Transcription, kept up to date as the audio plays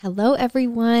Hello,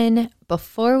 everyone.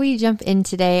 Before we jump in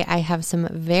today, I have some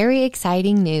very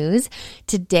exciting news.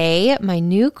 Today, my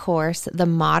new course, The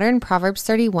Modern Proverbs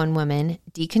 31 Woman,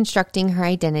 Deconstructing Her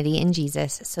Identity in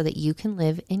Jesus so that you can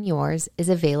live in yours, is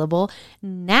available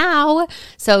now.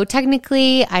 So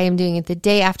technically, I am doing it the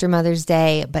day after Mother's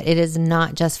Day, but it is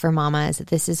not just for mamas.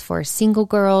 This is for single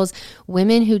girls,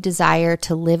 women who desire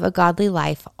to live a godly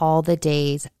life all the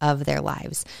days of their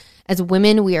lives. As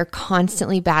women, we are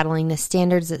constantly battling the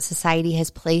standards that society has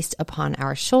placed upon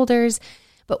our shoulders.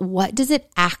 But what does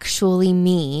it actually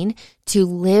mean to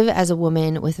live as a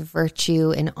woman with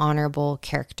virtue and honorable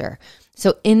character?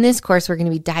 So in this course, we're going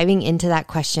to be diving into that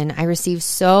question. I received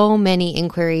so many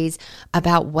inquiries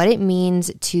about what it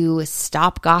means to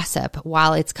stop gossip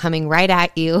while it's coming right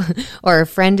at you, or a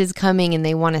friend is coming and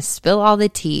they want to spill all the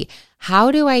tea.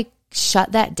 How do I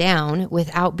shut that down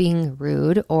without being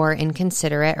rude or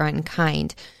inconsiderate or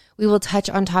unkind? We will touch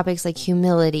on topics like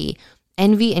humility,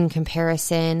 envy and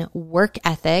comparison, work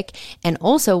ethic, and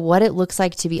also what it looks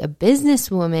like to be a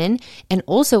businesswoman, and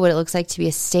also what it looks like to be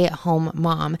a stay-at-home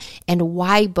mom, and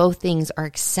why both things are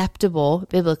acceptable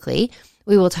biblically.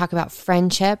 We will talk about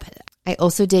friendship. I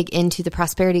also dig into the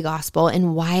prosperity gospel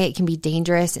and why it can be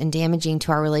dangerous and damaging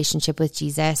to our relationship with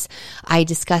Jesus. I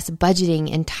discuss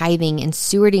budgeting and tithing and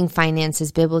stewarding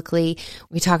finances biblically.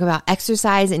 We talk about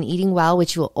exercise and eating well,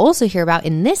 which you will also hear about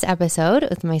in this episode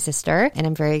with my sister. And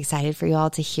I'm very excited for you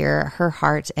all to hear her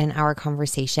heart and our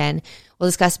conversation. We'll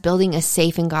discuss building a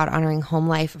safe and God-honoring home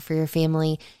life for your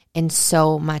family, and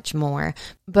so much more.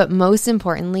 But most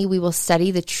importantly, we will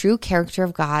study the true character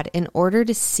of God in order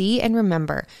to see and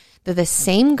remember that the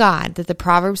same God that the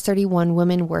Proverbs 31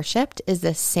 women worshiped is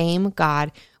the same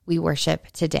God we worship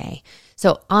today.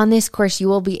 So on this course, you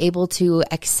will be able to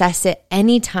access it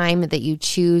anytime that you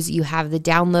choose. You have the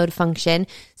download function,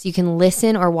 so you can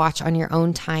listen or watch on your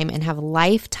own time and have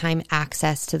lifetime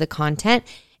access to the content.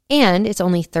 And it's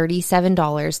only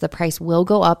 $37. The price will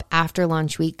go up after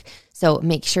launch week, so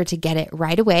make sure to get it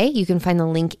right away. You can find the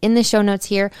link in the show notes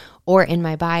here or in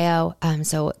my bio.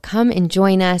 So come and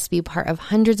join us, be part of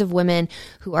hundreds of women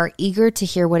who are eager to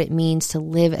hear what it means to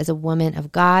live as a woman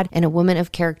of God and a woman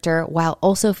of character, while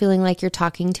also feeling like you're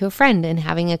talking to a friend and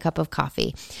having a cup of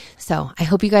coffee. So I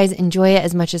hope you guys enjoy it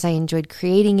as much as I enjoyed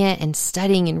creating it and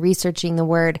studying and researching the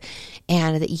word,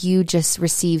 and that you just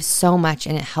receive so much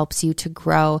and it helps you to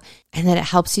grow, and that it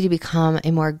helps you to become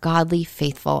a more godly,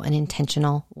 faithful, and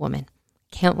intentional woman.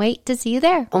 Can't wait to see you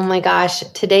there. Oh my gosh,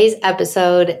 today's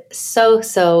episode,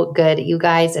 so good, you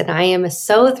guys. And I am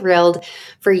so thrilled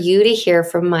for you to hear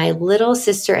from my little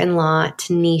sister-in-law,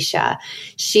 Tynisha.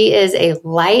 She is a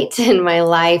light in my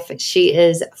life. She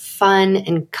is fun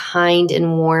and kind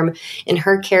and warm, and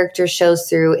her character shows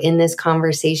through in this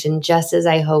conversation just as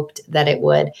I hoped that it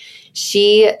would.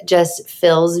 She just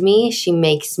fills me. She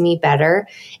makes me better.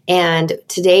 And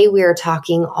today we are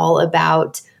talking all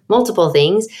about multiple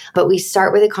things, but we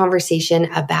start with a conversation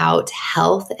about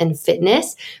health and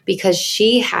fitness, because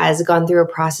she has gone through a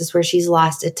process where she's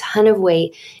lost a ton of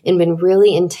weight and been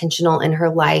really intentional in her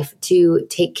life to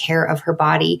take care of her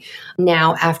body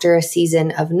now after a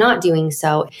season of not doing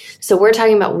so. So we're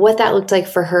talking about what that looked like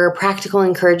for her, practical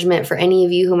encouragement for any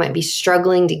of you who might be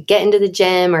struggling to get into the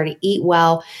gym or to eat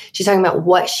well. She's talking about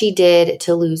what she did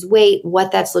to lose weight,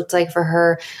 what that's looked like for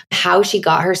her, how she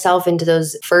got herself into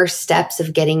those first steps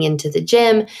of getting into the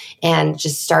gym and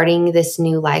just starting this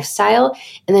new lifestyle.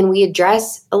 And then we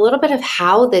address a little bit of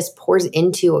how this pours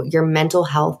into your mental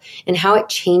health and how it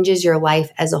changes your life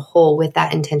as a whole with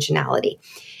that intentionality.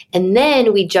 And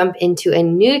then we jump into a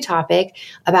new topic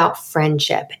about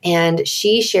friendship. And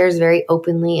she shares very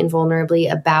openly and vulnerably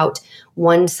about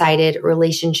one-sided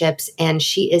relationships. And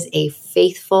she is a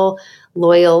faithful,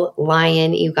 loyal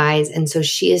lion, you guys. And so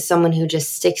she is someone who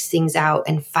just sticks things out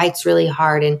and fights really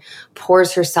hard and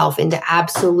pours herself into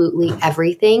absolutely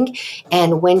everything.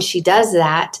 And when she does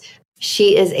that,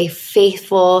 she is a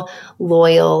faithful,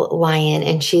 loyal lion,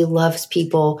 and she loves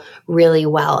people really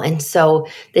well. And so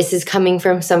this is coming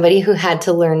from somebody who had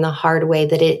to learn the hard way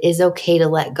that it is okay to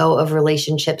let go of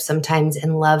relationships sometimes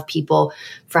and love people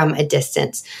from a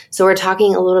distance. So we're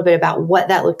talking a little bit about what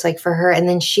that looked like for her. And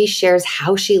then she shares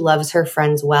how she loves her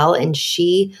friends well, and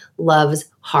she loves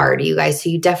hard, you guys.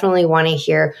 So you definitely want to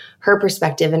hear her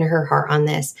perspective and her heart on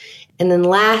this. And then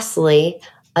lastly,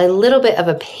 a little bit of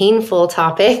a painful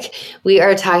topic. We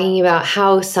are talking about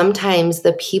how sometimes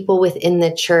the people within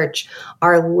the church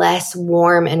are less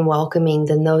warm and welcoming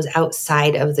than those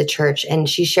outside of the church. And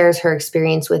she shares her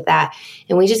experience with that.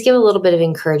 And we just give a little bit of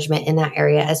encouragement in that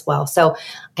area as well. So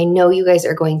I know you guys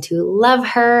are going to love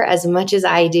her as much as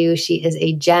I do. She is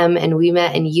a gem, and we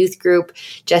met in youth group.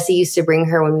 Jesse used to bring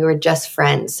her when we were just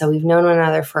friends. So we've known one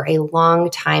another for a long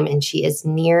time, and she is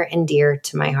near and dear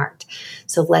to my heart.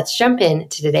 So let's jump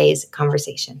into today's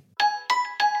conversation.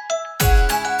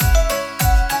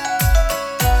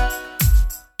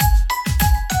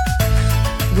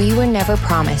 We were never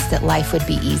promised that life would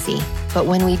be easy, but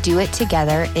when we do it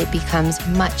together, it becomes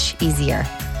much easier.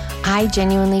 I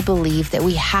genuinely believe that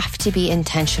we have to be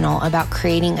intentional about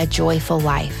creating a joyful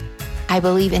life. I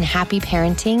believe in happy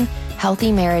parenting,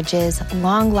 healthy marriages,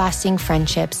 long-lasting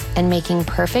friendships, and making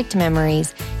perfect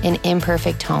memories in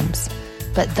imperfect homes.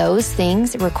 But those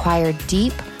things require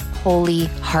deep, holy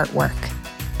heart work.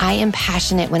 I am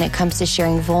passionate when it comes to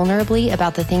sharing vulnerably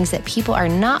about the things that people are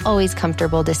not always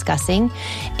comfortable discussing,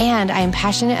 and I am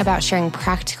passionate about sharing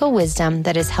practical wisdom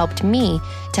that has helped me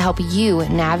to help you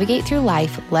navigate through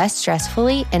life less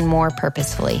stressfully and more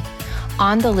purposefully.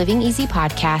 On the Living Easy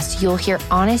podcast, you'll hear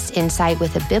honest insight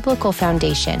with a biblical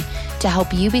foundation to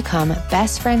help you become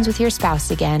best friends with your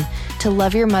spouse again, to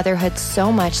love your motherhood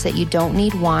so much that you don't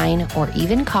need wine or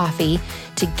even coffee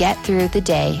to get through the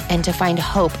day, and to find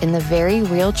hope in the very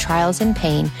real trials and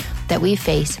pain that we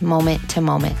face moment to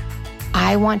moment.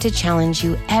 I want to challenge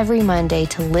you every Monday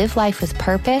to live life with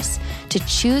purpose, to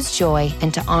choose joy,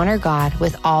 and to honor God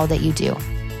with all that you do.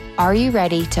 Are you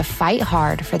ready to fight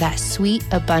hard for that sweet,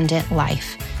 abundant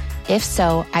life? If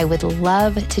so, I would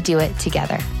love to do it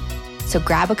together. So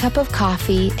grab a cup of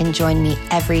coffee and join me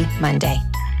every Monday.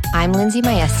 I'm Lindsay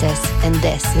Maestas, and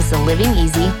this is the Living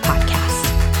Easy podcast.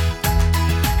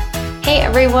 Hey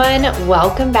everyone,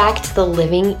 welcome back to the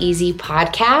Living Easy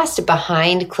podcast,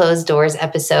 Behind Closed Doors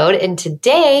episode. And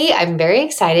today I'm very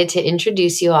excited to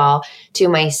introduce you all to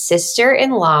my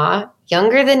sister-in-law,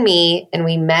 younger than me, and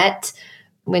we met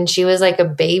when she was like a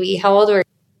baby. How old were you?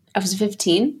 I was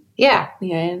 15. Yeah.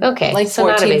 Okay. Like so 14,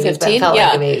 not a baby, 15. But felt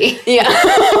like a baby. Yeah.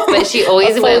 But she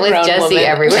always went with Jesse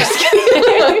everywhere.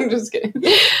 I'm just kidding.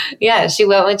 Yeah, she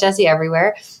went with Jesse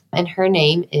everywhere. And her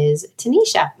name is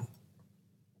Tynisha.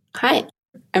 Hi.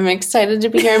 I'm excited to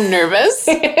be here. I'm nervous.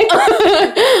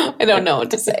 I don't know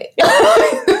what to say.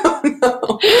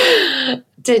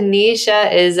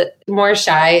 Tynisha is more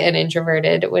shy and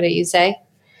introverted, wouldn't you say?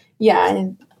 Yeah.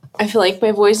 I feel like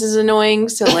my voice is annoying.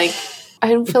 So like, I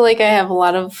don't feel like I have a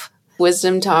lot of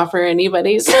wisdom to offer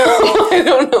anybody. So I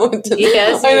don't know what to say.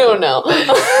 Yes, I don't know.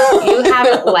 You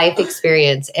have life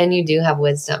experience and you do have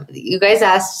wisdom. You guys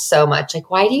asked so much. Like,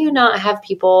 why do you not have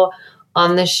people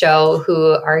on the show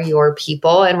who are your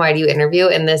people, and why do you interview?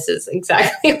 And this is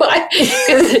exactly why.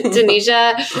 Because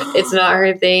Tynisha, it's not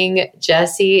her thing.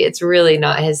 Jesse, it's really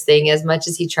not his thing as much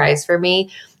as he tries for me.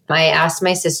 I asked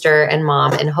my sister and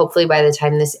mom, and hopefully by the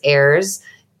time this airs,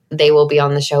 they will be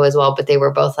on the show as well. But they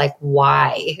were both like,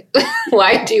 why?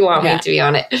 Why do you want me to be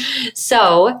on it?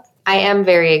 So I am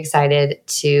very excited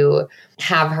to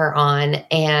have her on,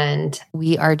 and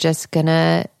we are just going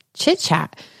to chit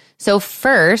chat. So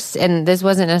first, and this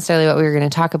wasn't necessarily what we were going to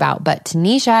talk about, but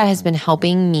Tynisha has been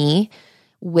helping me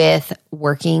with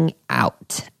working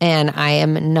out. And I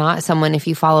am not someone, if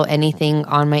you follow anything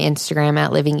on my Instagram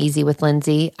at Living Easy with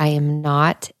Lindsay, I am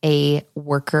not a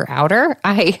worker outer.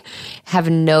 I have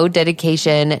no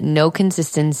dedication, no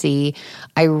consistency.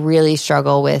 I really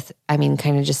struggle with,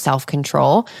 kind of just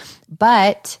self-control.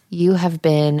 But you have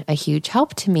been a huge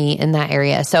help to me in that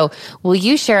area. So will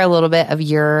you share a little bit of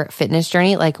your fitness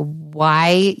journey, like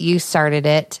why you started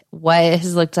it, what it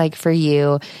has looked like for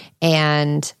you,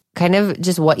 and kind of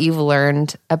just what you've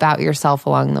learned about yourself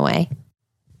along the way?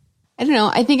 I don't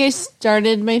know. I think I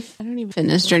started my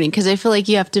fitness journey because I feel like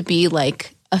you have to be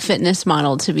like a fitness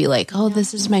model to be like, oh,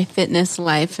 this is my fitness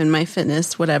life and my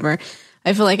fitness whatever.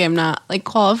 I feel like I'm not like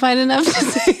qualified enough to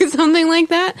say something like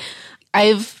that.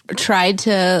 I've tried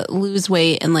to lose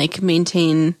weight and like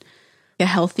maintain a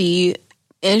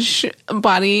healthy-ish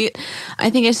body. I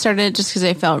think I started just because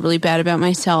I felt really bad about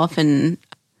myself, and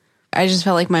I just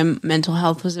felt like my mental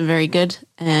health wasn't very good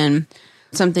and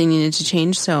something needed to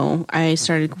change. So I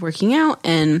started working out,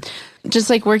 and just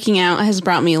like working out has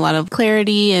brought me a lot of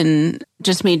clarity and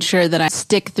just made sure that I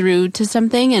stick through to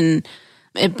something, and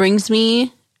it brings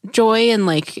me joy and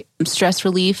like stress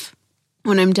relief.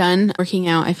 When I'm done working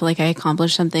out, I feel like I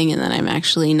accomplished something, and then I'm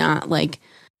actually not like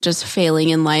just failing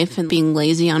in life and being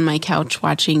lazy on my couch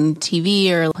watching TV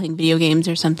or playing video games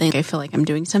or something, I feel like I'm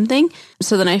doing something.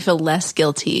 So then I feel less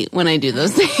guilty when I do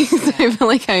those things. I feel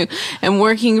like I am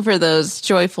working for those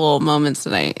joyful moments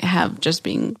that I have just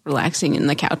being relaxing in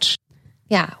the couch.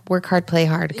 Yeah, work hard, play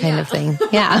hard kind of thing.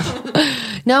 Yeah.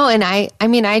 No, and I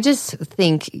mean, I just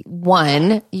think,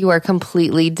 one, you are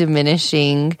completely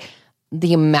diminishing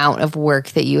the amount of work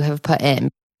that you have put in.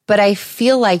 But I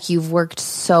feel like you've worked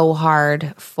so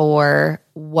hard for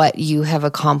what you have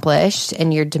accomplished,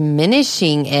 and you're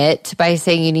diminishing it by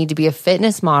saying you need to be a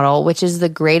fitness model, which is the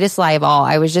greatest lie of all.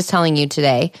 I was just telling you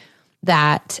today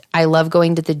that I love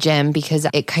going to the gym because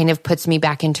it kind of puts me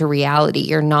back into reality.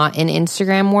 You're not in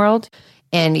Instagram world,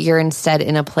 and you're instead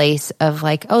in a place of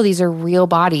like, oh, these are real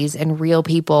bodies and real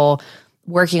people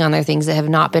working on their things that have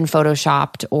not been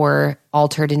photoshopped or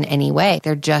altered in any way.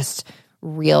 They're just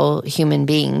real human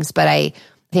beings. But I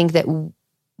think that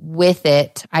with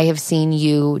it, I have seen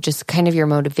you just kind of your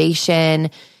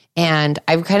motivation. And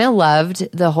I've kind of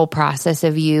loved the whole process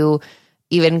of you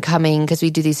even coming, because we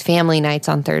do these family nights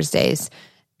on Thursdays.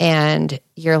 And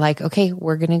you're like, okay,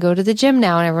 we're going to go to the gym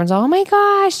now. And everyone's, oh my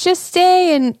gosh, just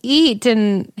stay and eat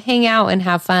and hang out and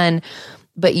have fun.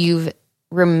 But you've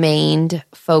remained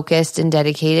focused and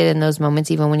dedicated in those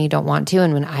moments, even when you don't want to.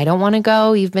 And when I don't want to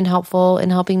go, you've been helpful in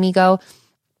helping me go.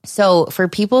 So for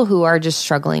people who are just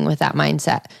struggling with that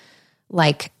mindset,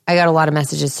 like I got a lot of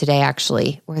messages today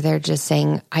actually, where they're just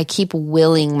saying, I keep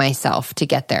willing myself to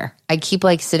get there. I keep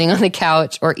like sitting on the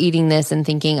couch or eating this and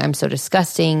thinking I'm so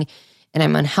disgusting and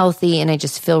I'm unhealthy and I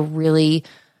just feel really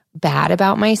bad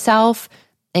about myself.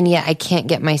 And yet I can't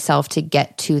get myself to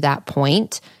get to that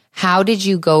point. How did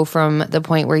you go from the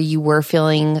point where you were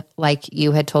feeling like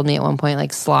you had told me at one point,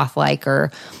 like sloth-like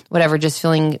or whatever, just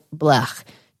feeling blah,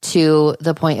 to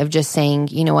the point of just saying,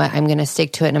 you know what, I'm going to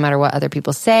stick to it no matter what other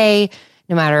people say,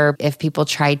 no matter if people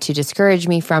try to discourage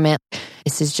me from it.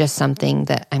 This is just something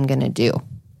that I'm going to do.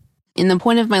 In the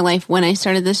point of my life when I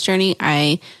started this journey,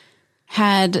 I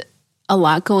had a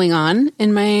lot going on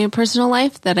in my personal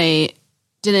life that I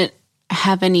didn't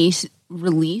have any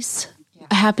release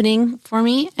happening for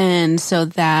me. And so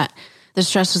that the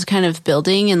stress was kind of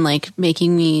building and like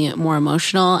making me more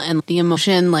emotional, and the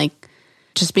emotion, like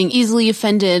just being easily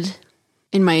offended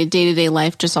in my day-to-day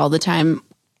life just all the time,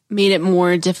 made it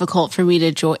more difficult for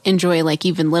me to enjoy like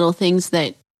even little things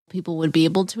that people would be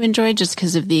able to enjoy just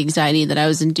because of the anxiety that I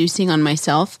was inducing on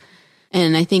myself.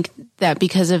 And I think that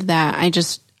because of that,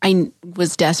 I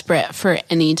was desperate for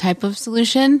any type of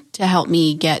solution to help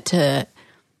me get to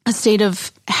a state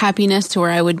of happiness to where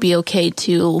I would be okay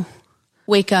to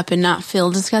wake up and not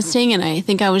feel disgusting. And I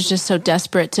think I was just so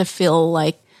desperate to feel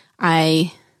like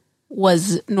I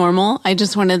was normal. I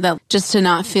just wanted that, just to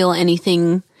not feel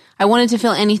anything. I wanted to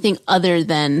feel anything other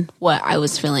than what I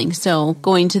was feeling. So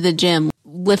going to the gym,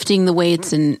 lifting the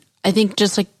weights, and I think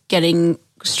just like getting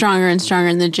stronger and stronger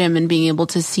in the gym and being able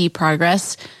to see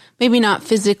progress, maybe not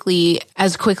physically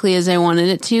as quickly as I wanted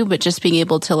it to, but just being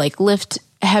able to like lift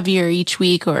heavier each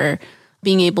week, or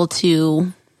being able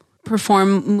to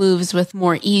perform moves with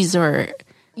more ease, or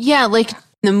like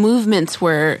the movements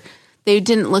they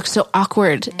didn't look so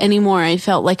awkward anymore. I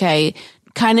felt like I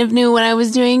kind of knew what I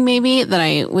was doing, maybe that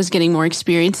I was getting more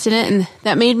experienced in it. And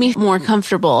that made me more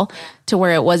comfortable to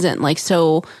where it wasn't like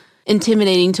so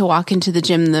intimidating to walk into the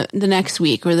gym the next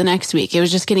week or the next week. It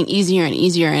was just getting easier and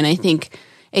easier. And I think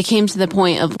it came to the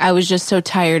point of I was just so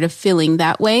tired of feeling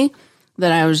that way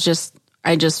that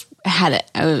I just had it.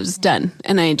 I was done.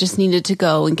 And I just needed to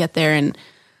go and get there and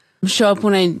show up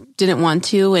when I didn't want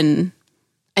to. And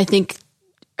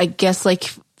I guess like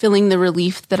feeling the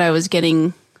relief that I was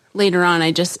getting later on,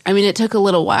 it took a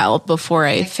little while before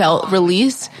I felt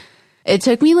release. It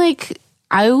took me like,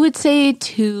 I would say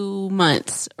 2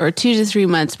 months or 2 to 3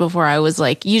 months before I was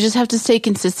like, you just have to stay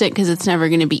consistent because it's never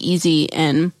going to be easy.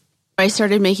 And I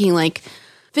started making like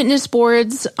fitness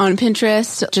boards on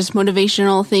Pinterest, just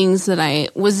motivational things that I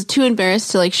was too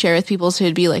embarrassed to like share with people. So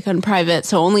it'd be like on private.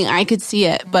 So only I could see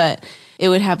it, but it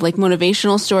would have like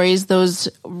motivational stories. Those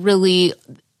really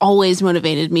always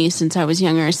motivated me since I was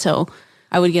younger. So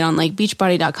I would get on like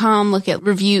beachbody.com, look at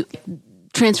review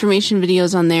transformation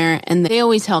videos on there. And they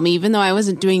always helped me, even though I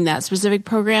wasn't doing that specific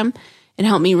program. It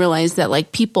helped me realize that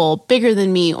like people bigger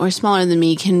than me or smaller than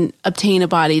me can obtain a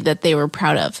body that they were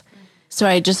proud of. So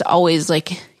I just always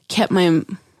like kept my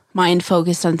mind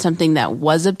focused on something that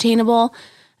was obtainable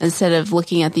instead of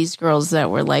looking at these girls that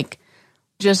were like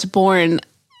just born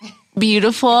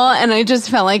beautiful. And I just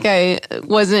felt like I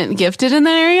wasn't gifted in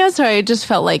that area. So I just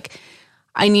felt like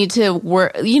I need to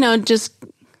work, just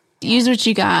use what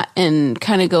you got and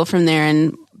kind of go from there.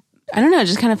 And I don't know, it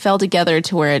just kind of fell together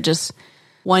to where it just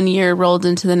one year rolled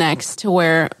into the next to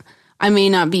where I may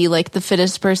not be like the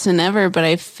fittest person ever, but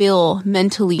I feel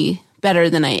mentally better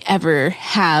than I ever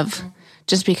have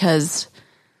just because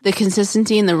the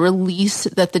consistency and the release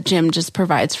that the gym just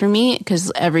provides for me,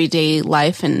 because everyday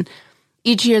life and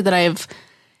each year that I've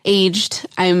aged,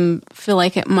 I feel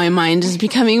like my mind is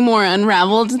becoming more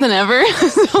unraveled than ever.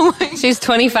 So she's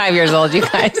 25 years old, you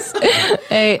guys.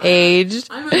 I aged.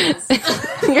 I'm a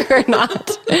mess. You're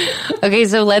not. Okay,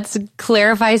 so let's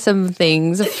clarify some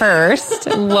things first.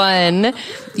 One,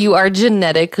 you are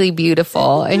genetically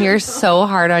beautiful and you're so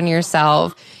hard on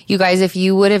yourself. You guys, if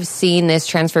you would have seen this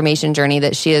transformation journey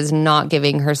that she is not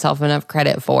giving herself enough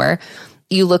credit for,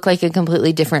 you look like a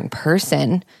completely different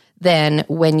person than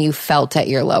when you felt at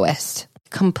your lowest.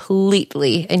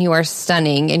 Completely. And you are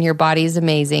stunning and your body is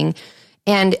amazing.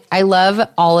 And I love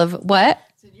all of what?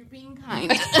 You're being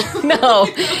kind. No,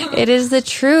 it is the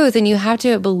truth. And you have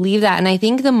to believe that. And I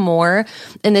think the more,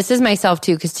 and this is myself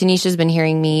too, because Tynisha's been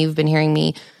hearing me, you've been hearing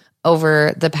me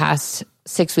over the past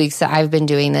 6 weeks that I've been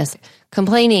doing this,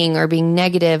 complaining or being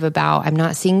negative about I'm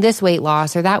not seeing this weight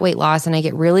loss or that weight loss, and I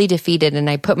get really defeated and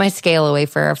I put my scale away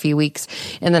for a few weeks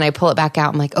and then I pull it back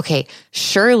out. I'm like, okay,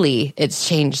 surely it's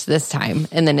changed this time,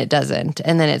 and then it doesn't,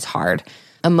 and then it's hard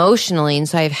emotionally. And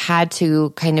so I've had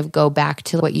to kind of go back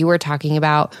to what you were talking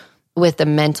about with the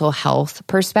mental health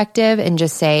perspective and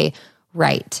just say,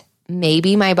 right,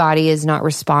 maybe my body is not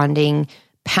responding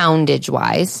poundage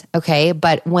wise, okay,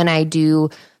 but when I do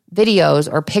videos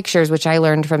or pictures, which I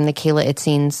learned from the Kayla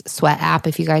Itzien's Sweat app.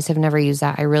 If you guys have never used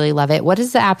that, I really love it. What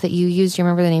is the app that you use? Do you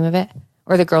remember the name of it?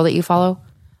 Or the girl that you follow?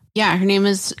 Yeah, her name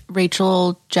is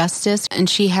Rachel Justice, and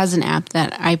she has an app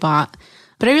that I bought.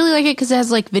 But I really like it because it has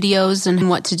like videos and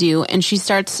what to do. And she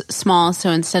starts small. So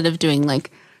instead of doing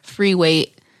like free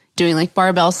weight, doing like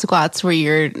barbell squats where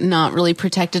you're not really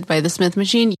protected by the Smith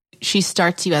machine, she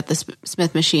starts you at the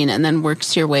Smith machine and then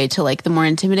works your way to like the more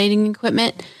intimidating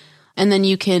equipment. And then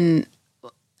you can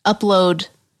upload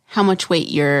how much weight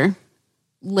you're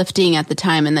lifting at the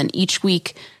time. And then each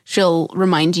week she'll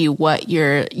remind you what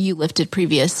you lifted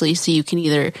previously. So you can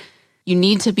either, you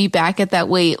need to be back at that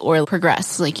weight or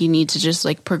progress. Like you need to just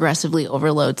like progressively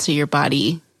overload so your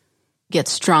body gets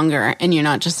stronger and you're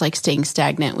not just like staying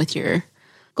stagnant with your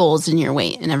goals and your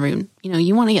weight and everyone,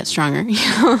 you want to get stronger.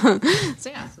 So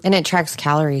yeah. And it tracks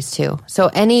calories too. So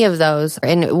any of those,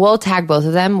 and we'll tag both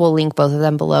of them. We'll link both of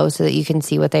them below so that you can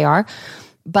see what they are.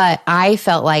 But I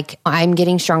felt like I'm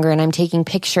getting stronger and I'm taking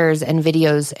pictures and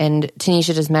videos, and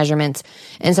Tynisha does measurements.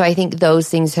 And so I think those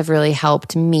things have really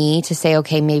helped me to say,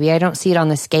 okay, maybe I don't see it on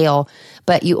the scale,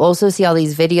 but you also see all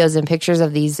these videos and pictures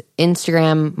of these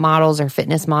Instagram models or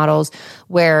fitness models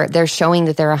where they're showing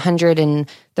that they're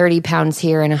 130 pounds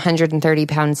here and 130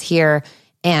 pounds here.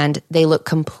 And they look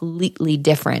completely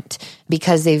different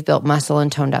because they've built muscle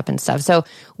and toned up and stuff. So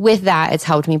with that, it's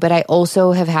helped me. But I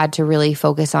also have had to really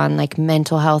focus on like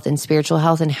mental health and spiritual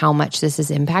health and how much this is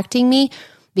impacting me.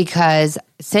 Because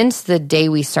since the day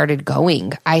we started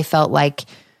going, I felt like,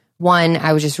 one,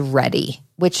 I was just ready,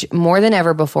 which more than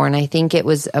ever before. And I think it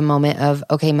was a moment of,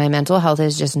 okay, my mental health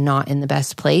is just not in the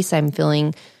best place. I'm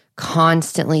feeling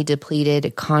constantly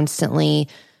depleted, constantly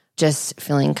just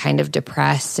feeling kind of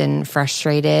depressed and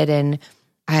frustrated. And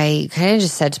I kind of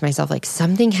just said to myself, like,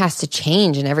 something has to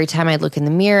change. And every time I'd look in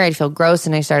the mirror, I'd feel gross.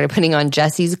 And I started putting on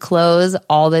Jesse's clothes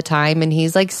all the time. And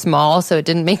he's like small, so it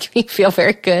didn't make me feel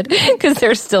very good because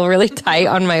they're still really tight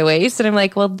on my waist. And I'm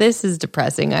like, well, this is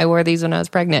depressing. I wore these when I was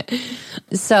pregnant.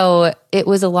 So it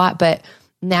was a lot. But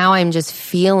now I'm just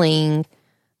feeling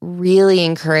really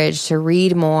encouraged to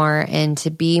read more and to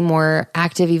be more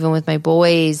active even with my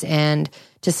boys and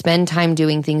to spend time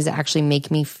doing things that actually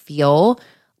make me feel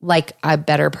like a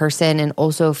better person and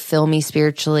also fill me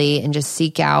spiritually, and just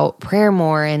seek out prayer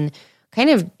more and kind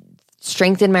of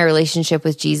strengthen my relationship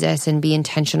with Jesus and be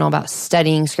intentional about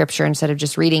studying scripture instead of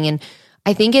just reading. And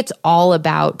I think it's all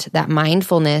about that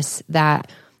mindfulness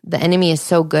that the enemy is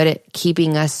so good at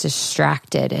keeping us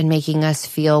distracted and making us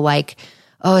feel like,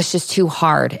 oh, it's just too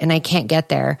hard and I can't get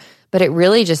there. But it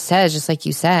really just says, just like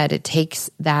you said, it takes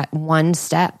that one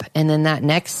step and then that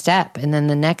next step and then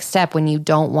the next step when you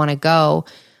don't want to go.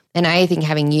 And I think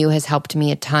having you has helped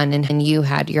me a ton, and you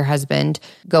had your husband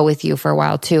go with you for a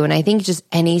while too. And I think just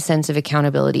any sense of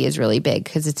accountability is really big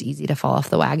because it's easy to fall off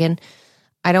the wagon.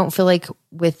 I don't feel like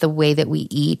with the way that we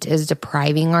eat is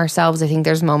depriving ourselves. I think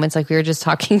there's moments like we were just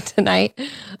talking tonight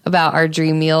about our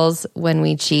dream meals when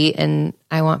we cheat, and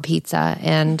I want pizza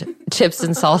and chips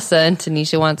and salsa, and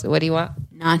Tynisha wants, what do you want?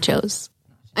 Nachos.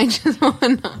 I just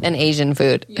want and Asian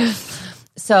food. Yeah.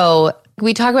 So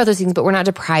we talk about those things, but we're not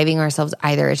depriving ourselves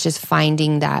either. It's just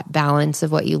finding that balance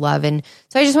of what you love. And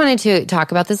so I just wanted to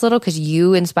talk about this a little because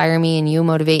you inspire me and you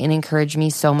motivate and encourage me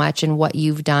so much in what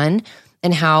you've done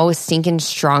and how stinking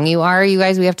strong you are. You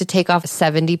guys, we have to take off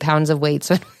 70 pounds of weights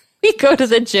when we go to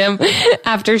the gym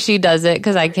after she does it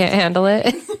because I can't handle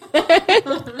it.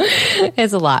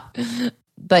 It's a lot.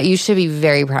 But you should be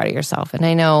very proud of yourself. And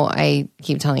I know I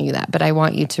keep telling you that, but I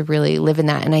want you to really live in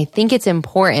that. And I think it's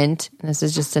important, and this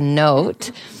is just a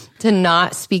note, to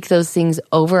not speak those things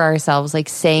over ourselves, like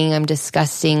saying I'm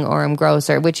disgusting or I'm gross,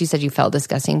 or which you said you felt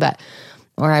disgusting, but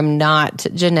or I'm not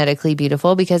genetically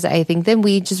beautiful, because I think then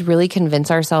we just really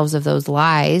convince ourselves of those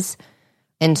lies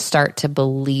and start to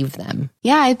believe them.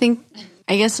 Yeah, I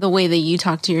guess the way that you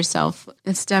talk to yourself,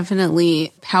 it's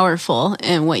definitely powerful,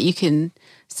 and what you can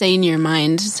say in your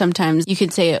mind. Sometimes you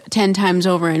could say it 10 times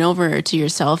over and over to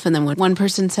yourself. And then when one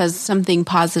person says something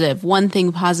positive, one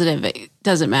thing positive, it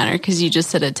doesn't matter because you just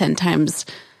said it 10 times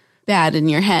bad in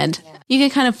your head. Yeah. You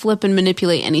can kind of flip and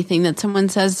manipulate anything that someone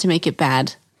says to make it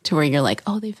bad, to where you're like,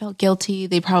 oh, they felt guilty.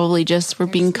 They probably just were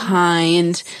being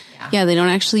kind. Yeah, they don't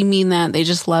actually mean that. They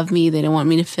just love me. They don't want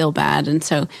me to feel bad. And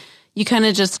so you kind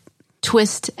of just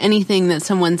twist anything that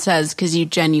someone says because you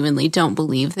genuinely don't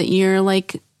believe that you're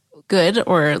like good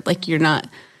or like you're not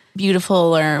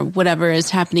beautiful or whatever is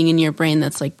happening in your brain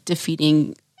that's like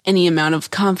defeating any amount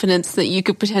of confidence that you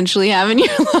could potentially have in your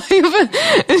life.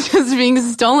 It's just being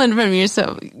stolen from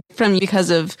you because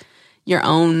of your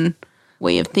own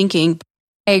way of thinking.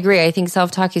 I agree. I think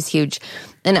self-talk is huge.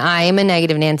 And I am a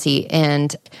negative Nancy.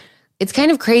 And it's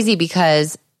kind of crazy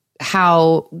because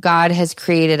how God has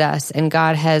created us and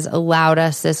God has allowed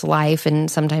us this life. And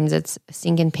sometimes it's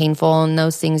stinking painful and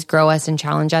those things grow us and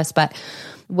challenge us. But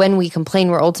when we complain,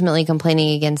 we're ultimately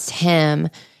complaining against Him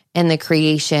and the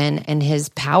creation and His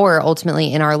power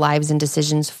ultimately in our lives and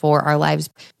decisions for our lives,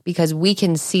 because we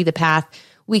can see the path,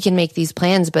 we can make these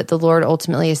plans, but the Lord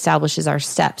ultimately establishes our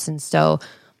steps. And so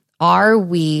are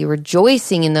we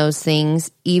rejoicing in those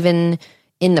things even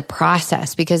in the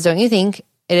process? Because don't you think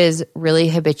it is really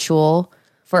habitual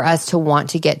for us to want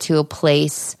to get to a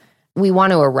place we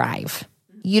want to arrive?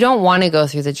 You don't want to go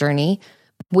through the journey.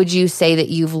 Would you say that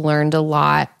you've learned a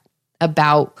lot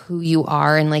about who you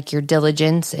are and like your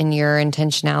diligence and your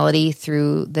intentionality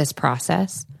through this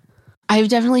process? I've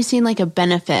definitely seen like a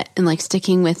benefit in like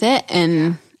sticking with it.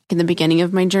 And in the beginning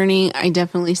of my journey, I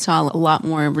definitely saw a lot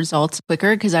more results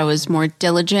quicker because I was more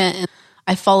diligent and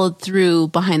I followed through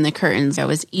behind the curtains. I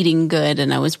was eating good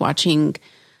and I was watching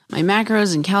my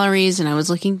macros and calories, and I was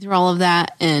looking through all of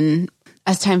that. And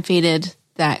as time faded,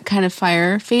 that kind of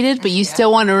fire faded, but you still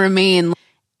want to remain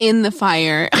in the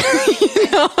fire.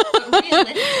 You know?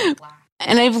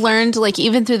 And I've learned, like,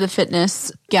 even through the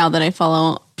fitness gal that I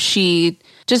follow, she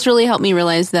just really helped me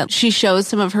realize that she shows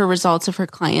some of her results of her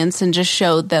clients and just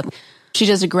showed that she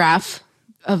does a graph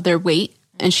of their weight.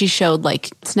 And she showed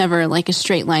like, it's never like a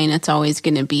straight line. It's always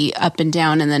going to be up and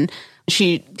down. And then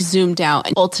she zoomed out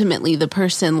and ultimately the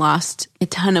person lost a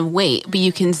ton of weight, but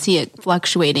you can see it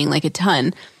fluctuating like a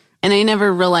ton. And I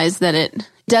never realized that it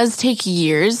does take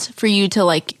years for you to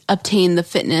like obtain the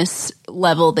fitness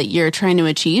level that you're trying to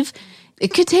achieve.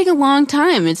 It could take a long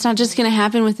time. It's not just going to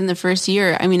happen within the first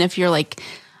year. I mean, if you're like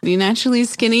naturally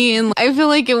skinny, and I feel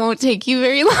like it won't take you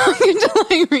very long until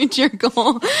like reach your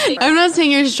goal. I'm not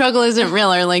saying your struggle isn't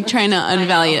real or like trying to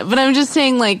unvalue it, but I'm just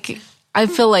saying like, I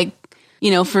feel like,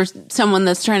 you know, for someone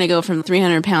that's trying to go from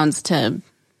 300 pounds to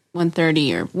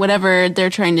 130 or whatever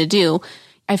they're trying to do,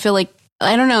 I feel like,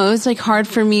 I don't know, it was like hard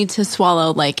for me to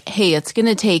swallow like, hey, it's going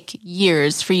to take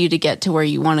years for you to get to where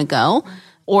you want to go,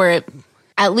 or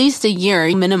at least a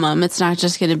year minimum. It's not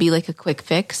just going to be like a quick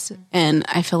fix. And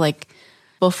I feel like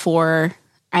before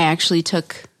I actually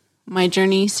took my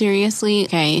journey seriously,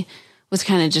 I was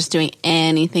kind of just doing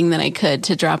anything that I could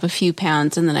to drop a few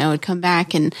pounds, and then I would come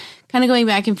back and kind of going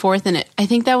back and forth. And I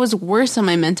think that was worse on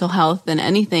my mental health than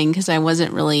anything because I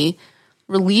wasn't really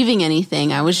relieving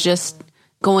anything. I was just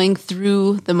going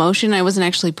through the motion. I wasn't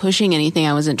actually pushing anything.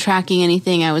 I wasn't tracking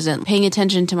anything. I wasn't paying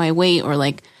attention to my weight or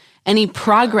like any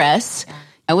progress.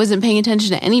 I wasn't paying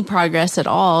attention to any progress at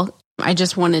all. I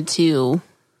just wanted to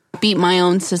beat my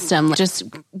own system, just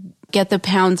get the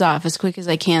pounds off as quick as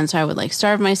I can. So I would like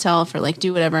starve myself or like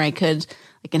do whatever I could.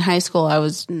 Like in high school, I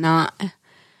was not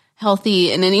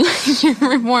healthy in any way, shape,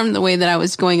 or form the way that I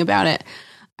was going about it.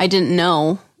 I didn't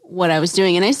know what I was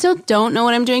doing, and I still don't know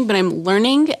what I'm doing, but I'm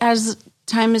learning as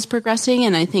time is progressing.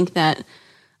 And I think that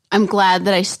I'm glad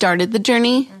that I started the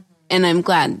journey, and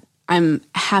I'm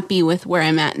happy with where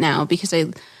I'm at now because I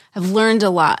have learned a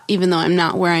lot, even though I'm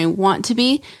not where I want to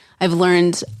be. I've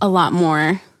learned a lot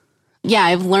more. Yeah,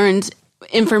 I've learned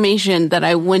information that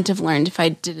I wouldn't have learned if I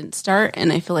didn't start.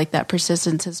 And I feel like that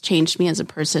persistence has changed me as a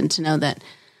person to know that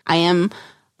I am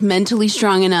mentally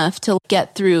strong enough to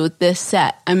get through this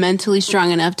set. I'm mentally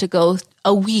strong enough to go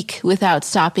a week without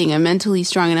stopping. I'm mentally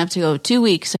strong enough to go 2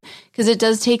 weeks, because it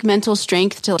does take mental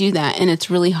strength to do that. And it's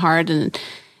really hard, and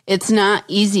it's not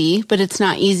easy, but it's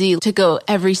not easy to go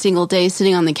every single day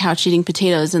sitting on the couch eating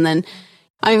potatoes. And then,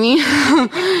 I mean,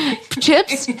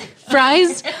 chips,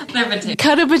 fries,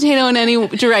 cut a potato in any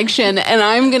direction and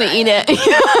I'm going to eat it.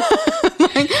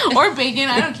 Or bacon,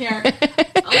 I don't care.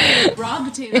 I'll eat a raw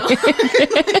potato.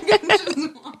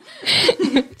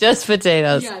 Just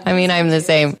potatoes. Yeah, I mean, I'm the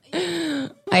same.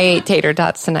 I ate tater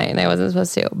tots tonight and I wasn't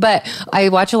supposed to. But I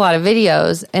watch a lot of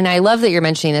videos, and I love that you're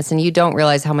mentioning this, and you don't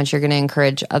realize how much you're going to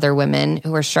encourage other women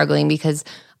who are struggling, because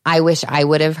I wish I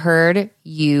would have heard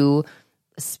you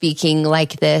speaking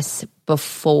like this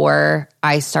before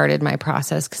I started my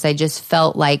process, because I just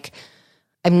felt like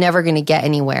I'm never going to get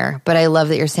anywhere. But I love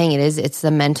that you're saying it's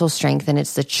the mental strength and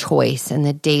it's the choice and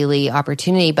the daily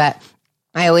opportunity. But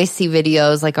I always see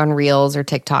videos like on Reels or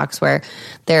TikToks where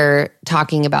they're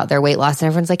talking about their weight loss and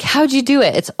everyone's like, how'd you do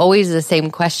it? It's always the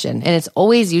same question. And it's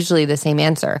always usually the same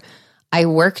answer. I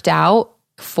worked out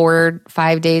 3 to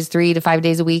 5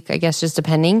 days a week, I guess, just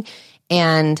depending.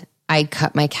 And I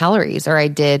cut my calories, or I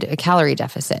did a calorie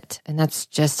deficit. And that's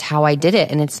just how I did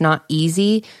it. And it's not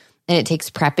easy, and it takes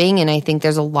prepping. And I think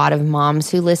there's a lot of moms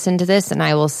who listen to this. And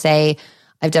I will say,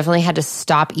 I've definitely had to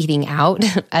stop eating out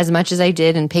as much as I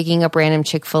did and picking up random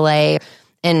Chick-fil-A.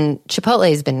 And Chipotle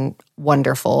has been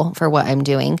wonderful for what I'm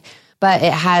doing, but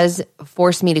it has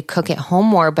forced me to cook at home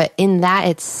more. But in that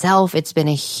itself, it's been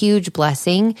a huge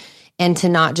blessing. And to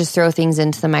not just throw things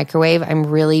into the microwave. I'm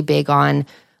really big on,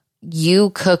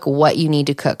 you cook what you need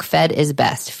to cook. Fed is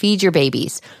best. Feed your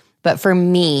babies. But for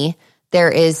me, there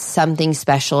is something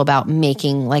special about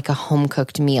making like a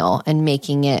home-cooked meal and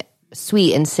making it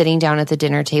sweet and sitting down at the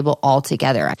dinner table all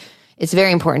together. It's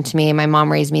very important to me. My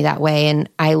mom raised me that way, and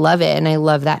I love it. And I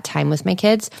love that time with my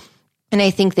kids. And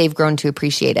I think they've grown to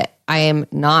appreciate it. I am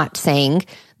not saying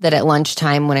that at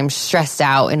lunchtime when I'm stressed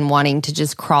out and wanting to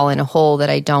just crawl in a hole that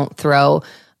I don't throw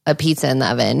a pizza in the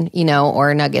oven,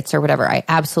 or nuggets or whatever. I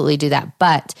absolutely do that.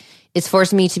 But it's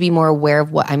forced me to be more aware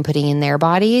of what I'm putting in their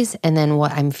bodies and then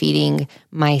what I'm feeding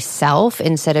myself,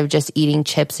 instead of just eating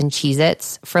chips and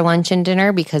Cheez-Its for lunch and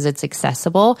dinner because it's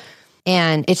accessible.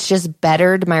 And it's just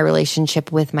bettered my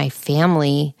relationship with my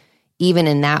family, even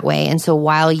in that way. And so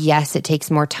while, yes, it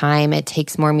takes more time, it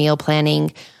takes more meal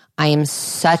planning, I am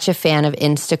such a fan of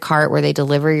Instacart, where they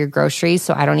deliver your groceries,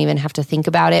 so I don't even have to think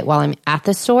about it while I'm at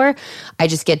the store. I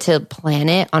just get to plan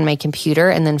it on my computer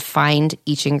and then find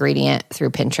each ingredient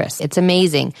through Pinterest. It's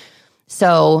amazing.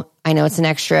 So I know it's an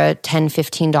extra $10,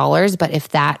 $15, but if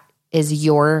that is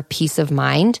your peace of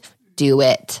mind, do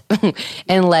it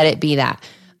and let it be that.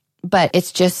 But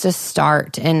it's just a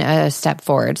start and a step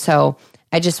forward. So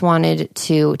I just wanted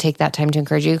to take that time to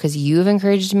encourage you, because you've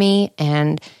encouraged me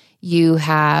and you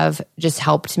have just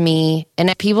helped me.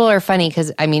 And people are funny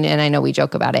because, and I know we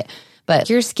joke about it, but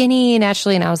you're skinny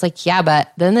naturally. And I was like, yeah,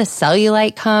 but then the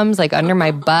cellulite comes like under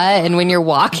my butt. And when you're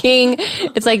walking,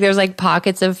 it's like there's like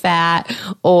pockets of fat,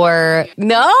 or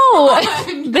no,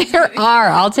 there are.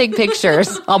 I'll take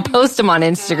pictures. I'll post them on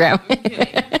Instagram.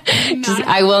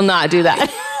 I will not do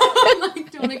that.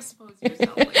 Don't expose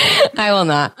yourself. I will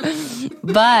not.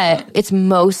 But it's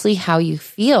mostly how you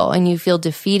feel, and you feel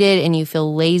defeated and you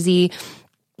feel lazy.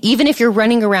 Even if you're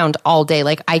running around all day,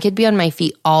 like I could be on my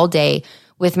feet all day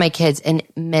with my kids and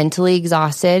mentally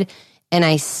exhausted, and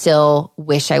I still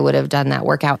wish I would have done that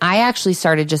workout. I actually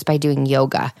started just by doing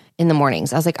yoga in the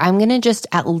mornings. I was like, I'm going to just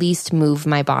at least move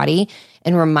my body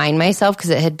and remind myself,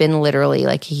 because it had been literally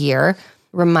like a year,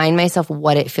 remind myself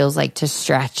what it feels like to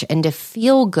stretch and to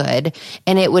feel good.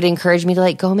 And it would encourage me to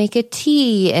like go make a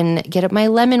tea and get up my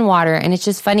lemon water. And it's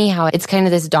just funny how it's kind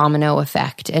of this domino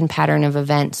effect and pattern of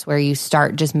events where you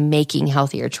start just making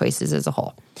healthier choices as a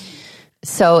whole.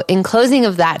 So in closing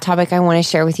of that topic, I want to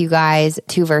share with you guys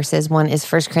 2 verses. One is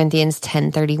 1 Corinthians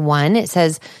 10:31. It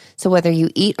says, so whether you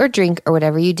eat or drink or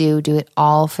whatever you do it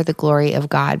all for the glory of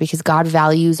God, because God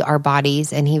values our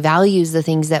bodies and he values the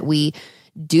things that we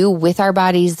do with our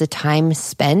bodies, the time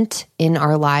spent in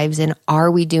our lives. And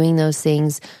are we doing those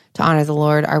things to honor the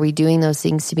Lord? Are we doing those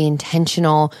things to be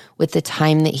intentional with the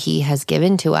time that he has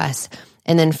given to us?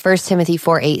 And then 1 Timothy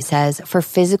 4:8 says, for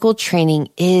physical training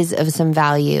is of some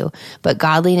value, but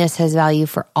godliness has value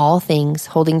for all things,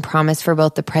 holding promise for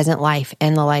both the present life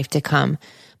and the life to come.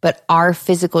 But our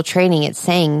physical training, it's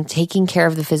saying taking care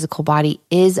of the physical body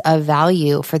is of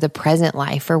value for the present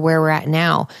life, for where we're at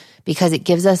now, because it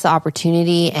gives us the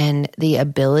opportunity and the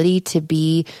ability to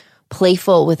be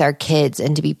playful with our kids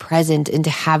and to be present and to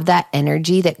have that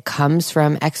energy that comes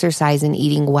from exercise and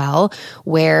eating well,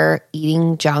 where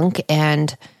eating junk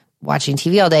and watching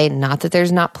TV all day, not that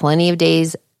there's not plenty of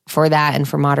days for that and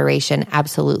for moderation,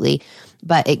 absolutely.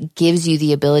 But it gives you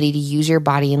the ability to use your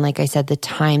body and, like I said, the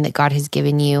time that God has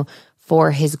given you for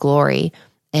his glory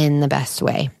in the best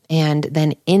way. And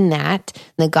then in that,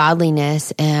 the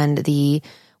godliness and the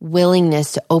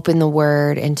willingness to open the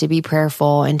word and to be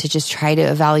prayerful and to just try to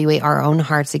evaluate our own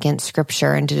hearts against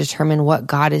scripture and to determine what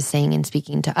God is saying and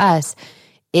speaking to us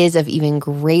is of even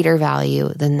greater value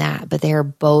than that. But they are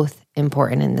both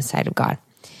important in the sight of God.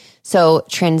 So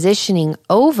transitioning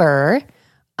over,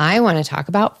 I want to talk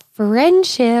about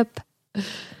friendship.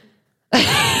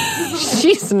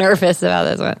 She's nervous about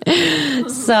this one.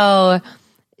 So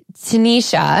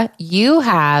Tynisha, you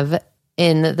have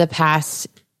in the past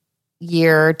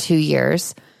year, 2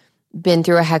 years, been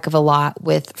through a heck of a lot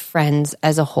with friends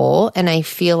as a whole. And I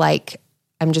feel like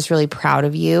I'm just really proud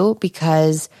of you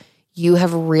because you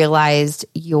have realized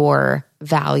your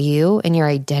value and your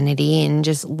identity and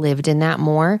just lived in that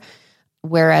more.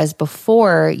 Whereas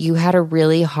before, you had a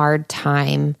really hard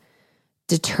time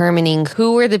determining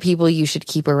who were the people you should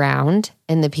keep around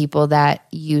and the people that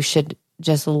you should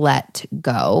just let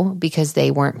go because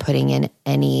they weren't putting in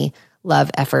any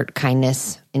love, effort,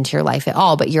 kindness into your life at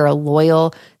all. But you're a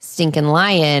loyal, stinking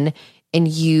lion and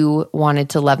you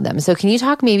wanted to love them. So can you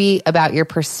talk maybe about your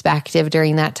perspective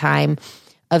during that time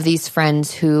of these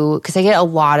friends who, because I get a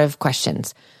lot of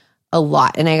questions, a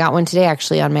lot. And I got one today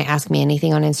actually on my Ask Me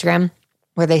Anything on Instagram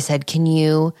where they said, can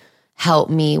you help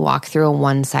me walk through a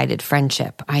one-sided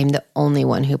friendship? I'm the only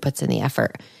one who puts in the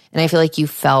effort. And I feel like you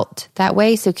felt that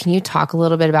way. So can you talk a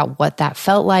little bit about what that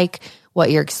felt like,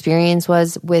 what your experience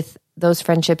was with those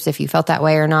friendships, if you felt that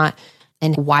way or not,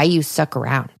 and why you stuck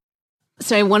around?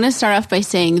 So I want to start off by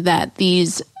saying that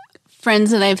these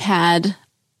friends that I've had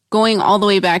going all the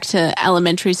way back to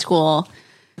elementary school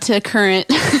to current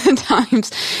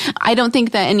times, I don't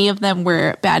think that any of them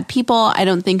were bad people. I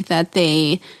don't think that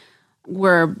they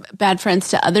were bad friends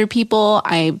to other people.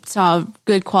 I saw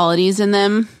good qualities in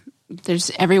them.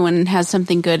 Everyone has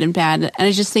something good and bad. And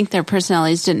I just think their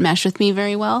personalities didn't mesh with me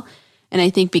very well. And I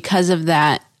think because of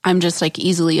that, I'm just like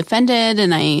easily offended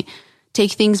and I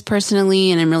take things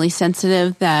personally and I'm really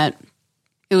sensitive that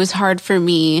it was hard for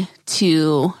me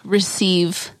to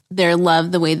receive their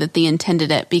love the way that they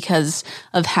intended it because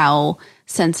of how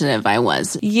sensitive I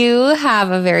was. You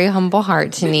have a very humble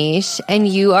heart, Tynisha, and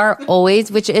you are always,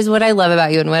 which is what I love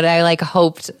about you and what I like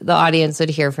hoped the audience would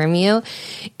hear from you,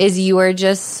 is you are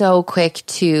just so quick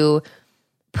to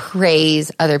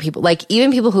praise other people, like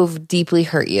even people who've deeply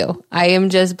hurt you. I am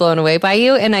just blown away by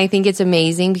you. And I think it's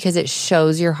amazing because it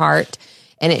shows your heart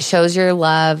and it shows your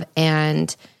love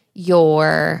and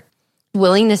your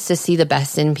willingness to see the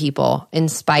best in people in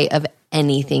spite of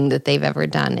anything that they've ever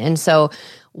done. And so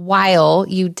while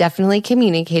you definitely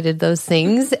communicated those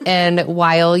things and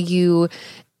while you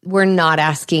were not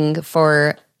asking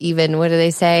for even, what do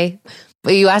they say?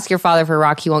 But you ask your father for a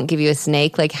rock, he won't give you a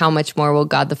snake. Like how much more will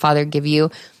God the Father give you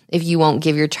if you won't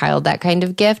give your child that kind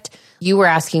of gift? You were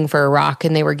asking for a rock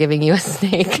and they were giving you a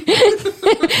snake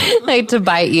like to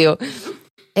bite you.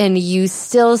 And you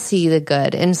still see the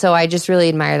good. And so I just really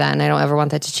admire that. And I don't ever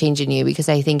want that to change in you because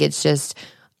I think it's just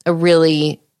a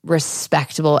really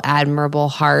respectable, admirable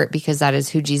heart because that is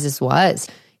who Jesus was.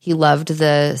 He loved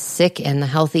the sick and the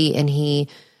healthy and he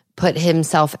put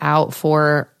himself out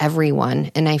for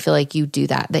everyone. And I feel like you do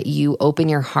that you open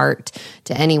your heart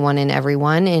to anyone and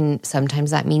everyone. And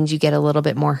sometimes that means you get a little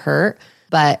bit more hurt,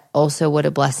 but also what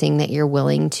a blessing that you're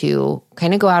willing to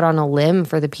kind of go out on a limb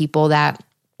for the people that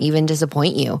even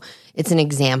disappoint you. It's an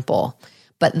example.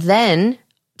 But then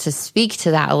to speak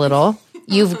to that a little,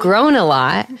 you've grown a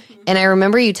lot. And I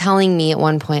remember you telling me at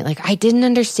one point, like, I didn't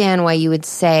understand why you would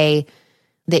say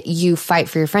that you fight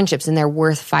for your friendships and they're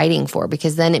worth fighting for,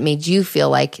 because then it made you feel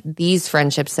like these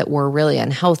friendships that were really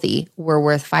unhealthy were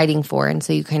worth fighting for. And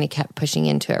so you kind of kept pushing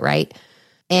into it, right?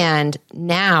 And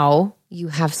now you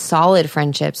have solid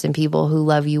friendships and people who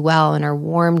love you well and are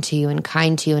warm to you and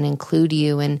kind to you and include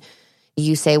you. And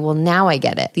you say, well, now I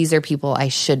get it. These are people I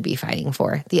should be fighting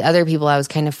for. The other people I was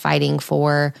kind of fighting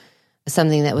for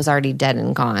something that was already dead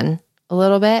and gone a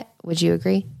little bit. Would you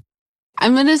agree?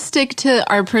 I'm going to stick to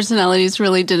our personalities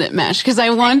really didn't mesh because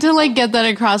I want to like get that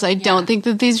across. I don't think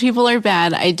that these people are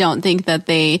bad. I don't think that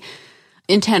they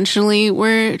intentionally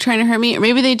were trying to hurt me. Or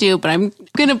maybe they do, but I'm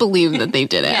going to believe that they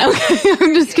did it. Okay?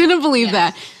 I'm just going to believe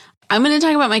that. I'm going to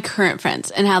talk about my current friends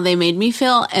and how they made me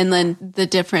feel and then the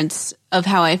difference of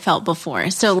how I felt before.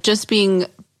 So just being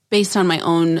based on my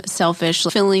own selfish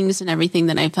feelings and everything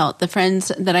that I felt. The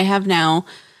friends that I have now,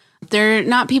 they're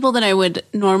not people that I would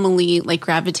normally like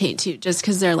gravitate to just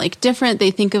because they're like different.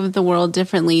 They think of the world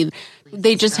differently.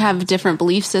 They just have a different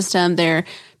belief system. They're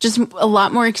just a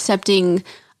lot more accepting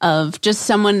of just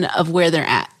someone of where they're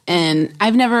at. And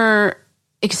I've never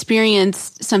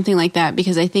experienced something like that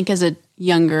because I think as a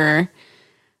younger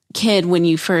kid, when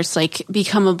you first like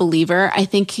become a believer, I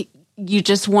think you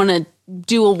just want to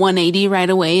do a 180 right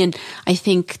away. And I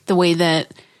think the way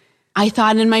that I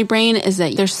thought in my brain is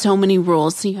that there's so many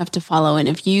rules you have to follow. And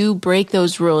if you break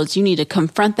those rules, you need to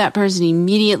confront that person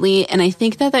immediately. And I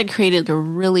think that created a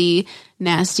really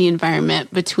nasty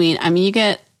environment between, I mean, you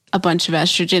get a bunch of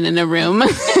estrogen in a room,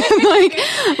 like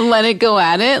let it go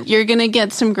at it. You're going to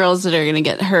get some girls that are going to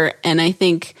get hurt. And I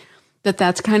think that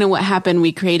that's kind of what happened.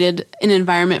 We created an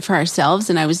environment for ourselves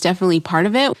and I was definitely part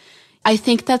of it. I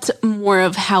think that's more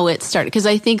of how it started. Because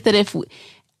I think that if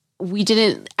we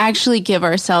didn't actually give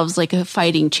ourselves like a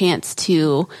fighting chance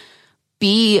to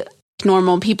be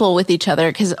normal people with each other,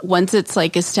 because once it's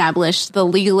like established, the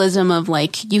legalism of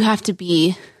like, you have to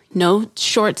be no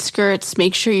short skirts,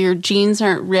 make sure your jeans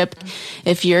aren't ripped.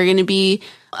 If you're going to be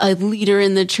a leader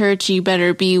in the church, you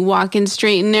better be walking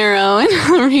straight and narrow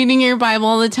and reading your Bible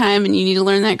all the time. And you need to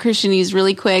learn that Christianese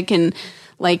really quick. And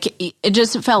like, it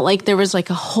just felt like there was like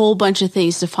a whole bunch of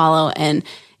things to follow. And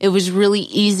it was really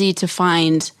easy to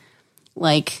find,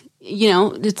 like, you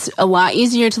know, it's a lot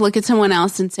easier to look at someone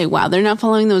else and say, wow, they're not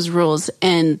following those rules.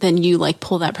 And then you like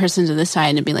pull that person to the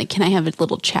side and be like, can I have a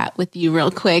little chat with you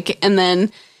real quick? And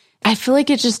then I feel like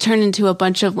it just turned into a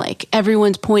bunch of like,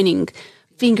 everyone's pointing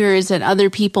fingers at other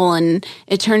people. And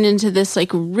it turned into this like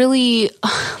really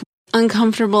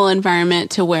uncomfortable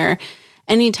environment to where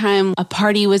anytime a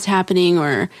party was happening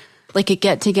or like a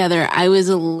get together, I was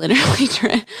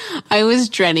literally, I was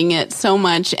dreading it so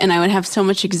much. And I would have so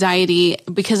much anxiety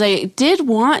because I did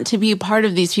want to be a part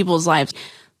of these people's lives.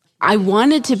 I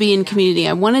wanted to be in community.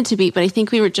 I wanted to be, but I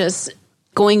think we were just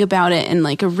going about it in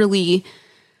like a really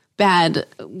bad,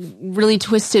 really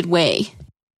twisted way.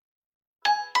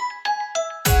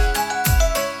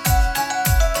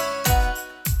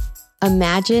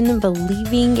 Imagine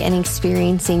believing and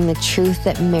experiencing the truth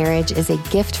that marriage is a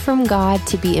gift from God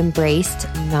to be embraced,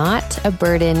 not a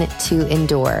burden to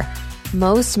endure.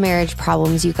 Most marriage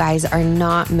problems, you guys, are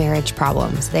not marriage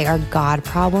problems. They are God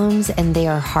problems and they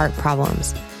are heart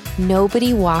problems.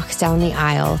 Nobody walks down the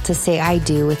aisle to say I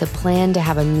do with a plan to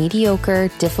have a mediocre,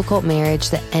 difficult marriage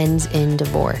that ends in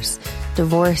divorce.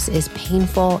 Divorce is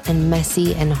painful and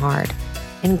messy and hard.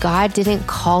 And God didn't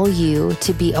call you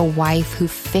to be a wife who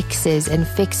fixes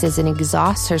and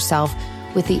exhausts herself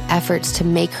with the efforts to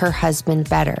make her husband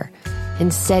better.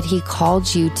 Instead, He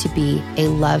called you to be a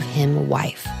love Him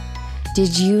wife.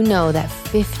 Did you know that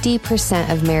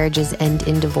 50% of marriages end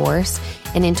in divorce?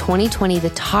 And in 2020,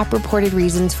 the top reported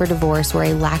reasons for divorce were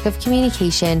a lack of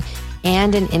communication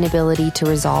and an inability to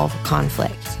resolve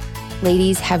conflict.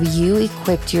 Ladies, have you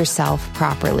equipped yourself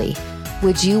properly?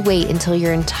 Would you wait until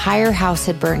your entire house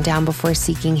had burnt down before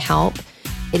seeking help?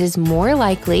 It is more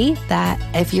likely that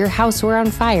if your house were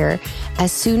on fire,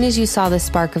 as soon as you saw the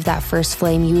spark of that first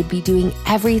flame, you would be doing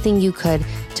everything you could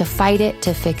to fight it,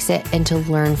 to fix it, and to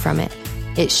learn from it.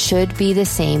 It should be the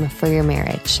same for your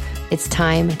marriage. It's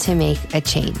time to make a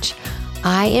change.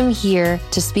 I am here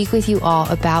to speak with you all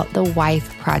about the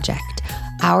Wife Project.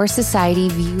 Our society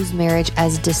views marriage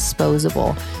as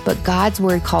disposable, but God's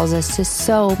word calls us to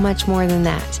so much more than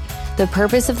that. The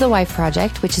purpose of the Wife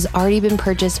Project, which has already been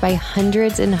purchased by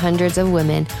hundreds and hundreds of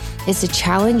women, is to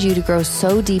challenge you to grow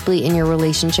so deeply in your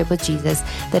relationship with Jesus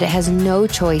that it has no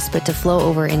choice but to flow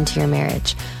over into your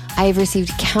marriage. I have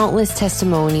received countless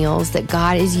testimonials that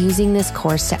God is using this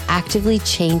course to actively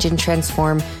change and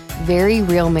transform very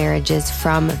real marriages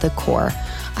from the core.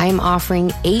 I am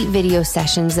offering 8 video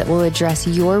sessions that will address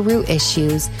your root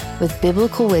issues with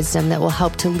biblical wisdom that will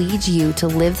help to lead you to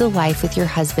live the life with your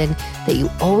husband that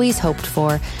you always hoped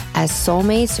for as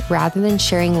soulmates rather than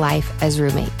sharing life as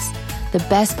roommates. The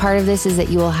best part of this is that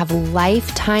you will have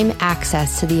lifetime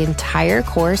access to the entire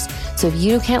course. So if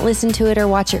you can't listen to it or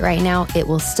watch it right now, it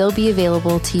will still be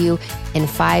available to you in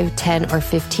 5, 10, or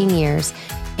 15 years.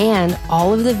 And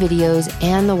all of the videos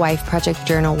and the Wife Project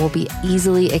Journal will be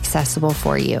easily accessible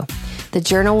for you. The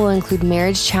journal will include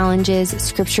marriage challenges,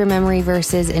 scripture memory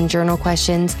verses, and journal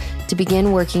questions to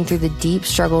begin working through the deep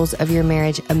struggles of your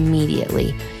marriage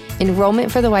immediately.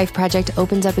 Enrollment for the Wife Project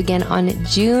opens up again on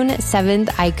June 7th.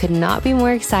 I could not be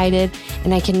more excited,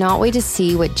 and I cannot wait to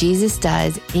see what Jesus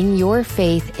does in your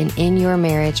faith and in your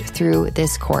marriage through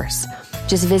this course.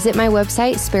 Just visit my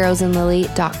website,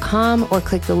 sparrowsandlily.com, or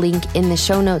click the link in the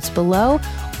show notes below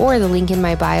or the link in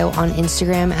my bio on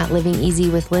Instagram at Living Easy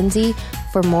with Lindsay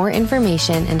for more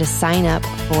information and to sign up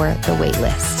for the wait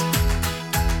list.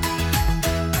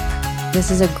 This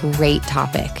is a great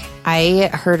topic. I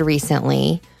heard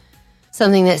recently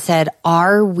something that said,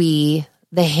 are we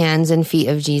the hands and feet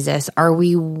of Jesus? Are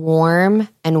we warm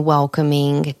and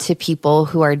welcoming to people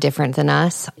who are different than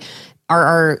us? Are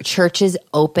our churches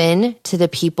open to the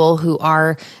people who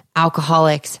are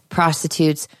alcoholics,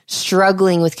 prostitutes,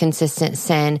 struggling with consistent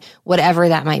sin, whatever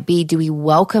that might be? Do we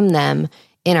welcome them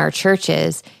in our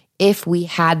churches? If we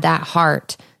had that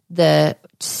heart, the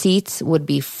seats would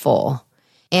be full.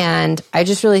 And I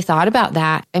just really thought about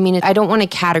that. I mean, I don't want to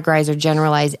categorize or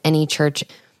generalize any church,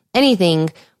 anything,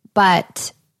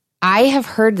 but I have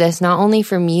heard this not only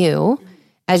from you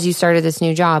as you started this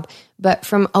new job, but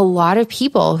from a lot of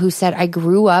people who said, I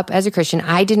grew up as a Christian.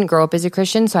 I didn't grow up as a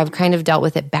Christian, so I've kind of dealt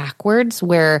with it backwards,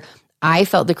 where I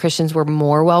felt the Christians were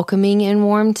more welcoming and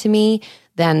warm to me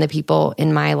than the people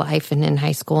in my life and in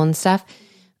high school and stuff.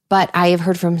 But I have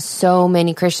heard from so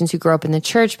many Christians who grew up in the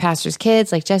church, pastors'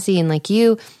 kids like Jesse and like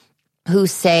you, who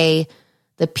say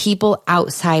the people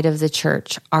outside of the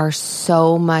church are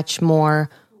so much more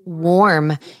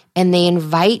warm, and they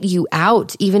invite you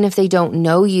out, even if they don't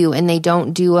know you, and they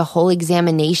don't do a whole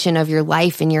examination of your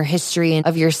life and your history and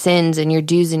of your sins and your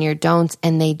do's and your don'ts,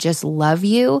 and they just love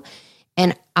you.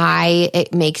 And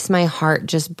it makes my heart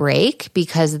just break,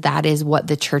 because that is what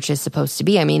the church is supposed to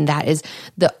be. I mean, that is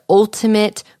the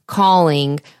ultimate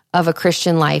calling of a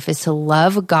Christian life, is to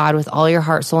love God with all your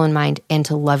heart, soul, and mind, and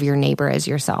to love your neighbor as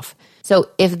yourself. So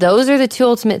if those are the two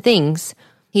ultimate things,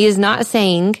 he is not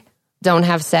saying don't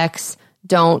have sex,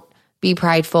 don't be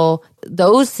prideful.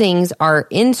 Those things are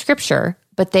in Scripture,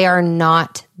 but they are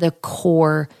not the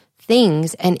core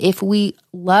things. And if we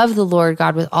love the Lord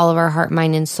God with all of our heart,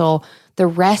 mind, and soul, the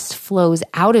rest flows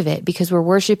out of it, because we're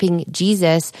worshiping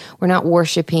Jesus. We're not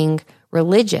worshiping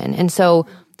religion. And so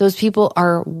those people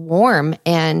are warm.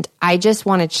 And I just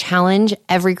want to challenge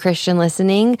every Christian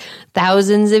listening,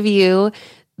 thousands of you,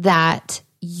 that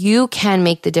you can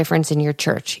make the difference in your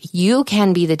church. You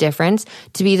can be the difference,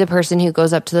 to be the person who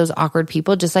goes up to those awkward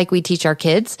people, just like we teach our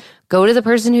kids. Go to the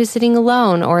person who's sitting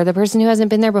alone or the person who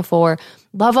hasn't been there before.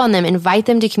 Love on them, invite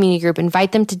them to community group,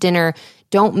 invite them to dinner.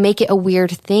 Don't make it a weird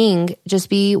thing. Just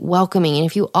be welcoming. And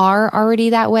if you are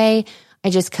already that way, I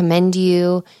just commend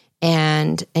you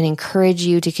and encourage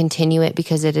you to continue it,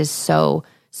 because it is so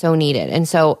needed. And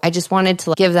so I just wanted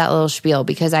to give that little spiel,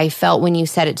 because I felt when you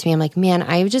said it to me, I'm like, man,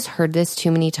 I've just heard this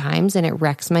too many times and it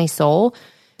wrecks my soul.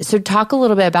 So talk a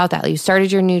little bit about that. You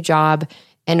started your new job,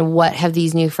 and what have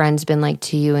these new friends been like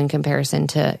to you in comparison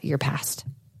to your past?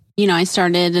 You know, I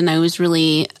started and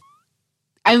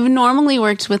I've normally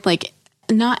worked with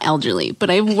not elderly, but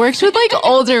I've worked with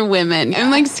older women.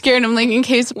 I'm scared. I'm in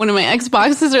case one of my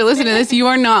ex-bosses are listening to this, you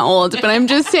are not old, but I'm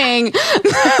just saying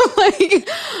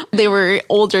they were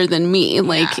older than me.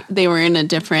 They were in a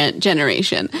different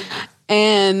generation.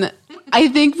 And I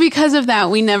think because of that,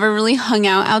 we never really hung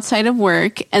out outside of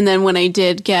work. And then when I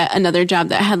did get another job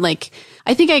that had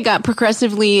I think I got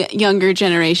progressively younger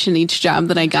generation each job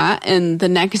that I got. And the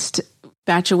next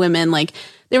batch of women,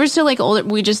 they were still older.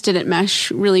 We just didn't mesh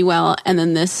really well. And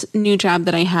then this new job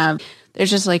that I have,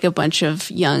 there's just a bunch of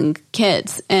young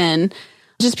kids and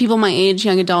just people my age,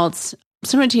 young adults,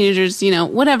 some are teenagers,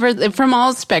 whatever, from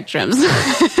all spectrums.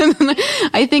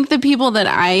 I think the people that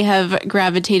I have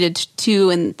gravitated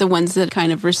to, and the ones that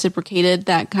kind of reciprocated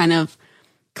that kind of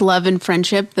love and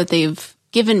friendship that they've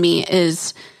given me,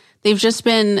 is they've just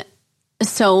been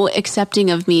so accepting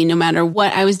of me no matter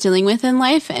what I was dealing with in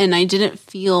life. And I didn't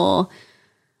feel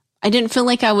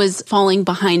like I was falling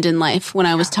behind in life when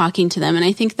I was talking to them. And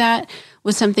I think that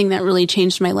was something that really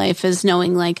changed my life, is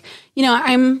knowing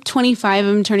I'm 25,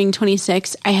 I'm turning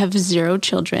 26. I have 0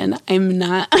 children. I'm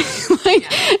not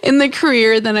in the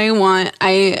career that I want.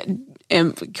 I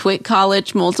am quit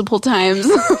college multiple times,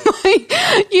 and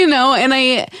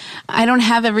I don't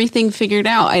have everything figured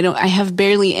out. I have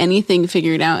barely anything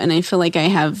figured out. And I feel like I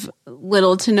have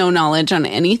little to no knowledge on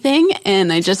anything.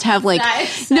 And I just have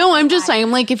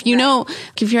if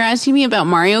you're asking me about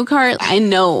Mario Kart, I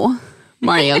know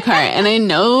Mario Kart and I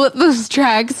know those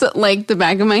tracks like the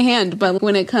back of my hand. But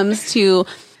when it comes to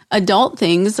adult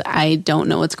things, I don't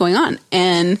know what's going on.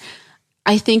 And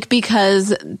I think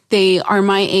because they are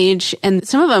my age, and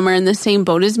some of them are in the same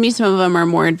boat as me, some of them are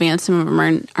more advanced, some of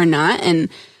them are not. And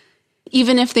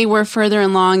even if they were further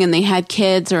along and they had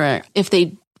kids, or if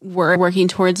they were working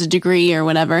towards a degree or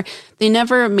whatever, they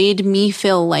never made me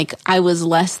feel like I was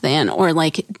less than, or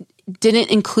didn't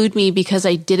include me because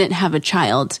I didn't have a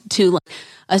child to like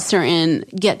a certain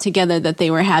get together that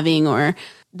they were having, or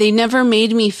they never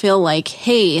made me feel like,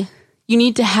 hey, you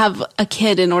need to have a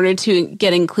kid in order to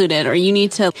get included, or you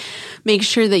need to make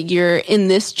sure that you're in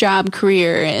this job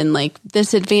career and like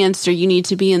this advanced, or you need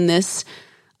to be in this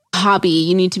hobby,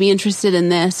 you need to be interested in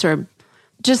this, or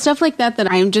just stuff like that,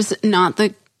 that I'm just not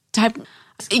the type.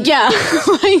 Yeah.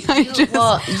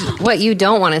 Well, what you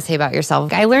don't want to say about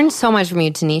yourself. I learned so much from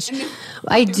you, Tynisha.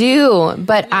 I do,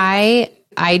 but I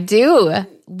do.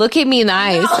 Look at me in the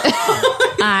eyes.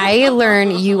 I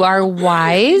learn you are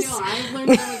wise. No, I learned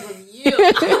that from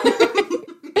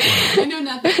you. I know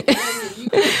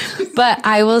nothing. But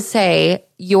I will say,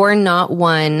 you're not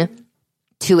one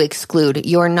to exclude.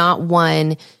 You're not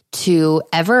one to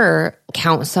ever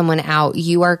count someone out.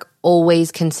 You are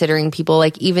always considering people,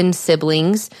 like even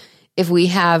siblings. If we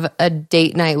have a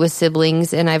date night with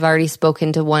siblings and I've already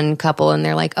spoken to one couple and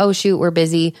they're like, oh, shoot, we're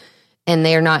busy and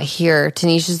they're not here,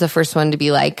 Tanisha's the first one to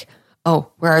be like,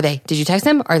 oh, where are they? Did you text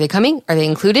them? Are they coming? Are they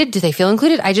included? Do they feel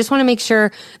included? I just want to make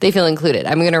sure they feel included.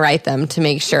 I'm going to write them to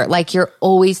make sure. Like, you're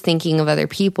always thinking of other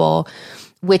people,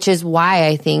 which is why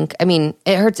I think, I mean,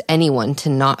 it hurts anyone to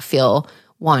not feel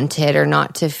wanted or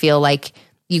not to feel like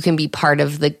you can be part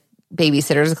of the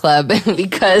babysitters club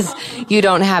because you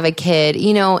don't have a kid,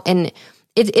 you know, and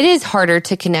it is harder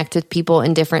to connect with people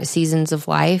in different seasons of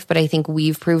life. But I think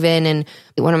we've proven, and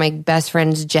one of my best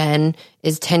friends, Jen,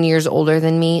 is 10 years older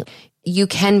than me. You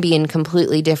can be in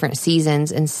completely different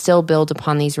seasons and still build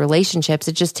upon these relationships.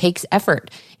 It just takes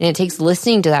effort, and it takes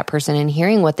listening to that person and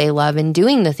hearing what they love and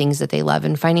doing the things that they love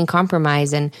and finding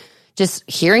compromise and just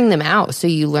hearing them out so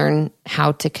you learn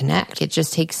how to connect. It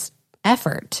just takes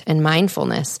effort and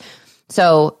mindfulness.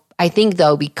 So I think,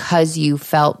 though, because you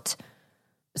felt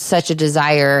such a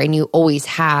desire, and you always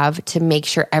have, to make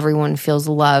sure everyone feels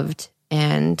loved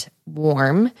and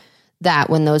warm, that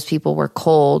when those people were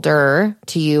colder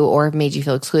to you or made you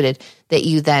feel excluded, that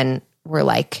you then were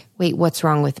like, wait, what's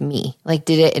wrong with me? Like,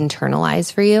 did it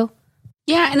internalize for you?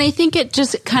 Yeah, and I think it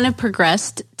just kind of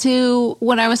progressed to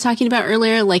what I was talking about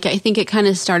earlier. Like, I think it kind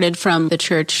of started from the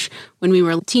church when we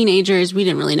were teenagers. We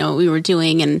didn't really know what we were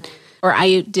doing, or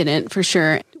I didn't for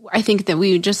sure. I think that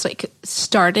we just like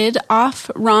started off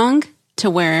wrong, to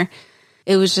where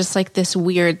it was just like this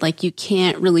weird, like, you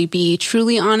can't really be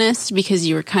truly honest because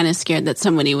you were kind of scared that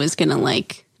somebody was going to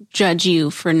like judge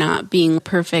you for not being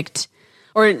perfect,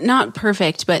 or not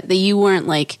perfect, but that you weren't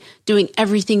like doing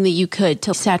everything that you could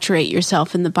to saturate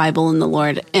yourself in the Bible and the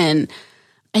Lord. And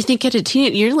I think at a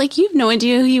teenage, you're like, you have no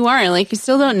idea who you are. Like, you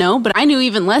still don't know, but I knew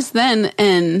even less then.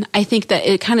 And I think that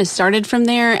it kind of started from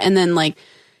there. And then, like,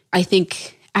 I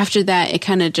think after that, it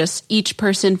kind of just, each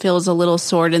person feels a little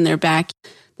sword in their back.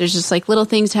 There's just like little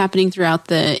things happening throughout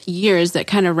the years that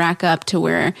kind of rack up to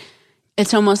where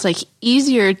it's almost like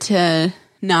easier to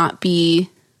not be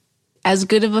as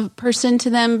good of a person to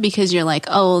them because you're like,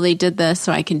 oh, they did this,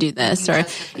 so I can do this, or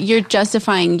you're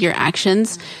justifying your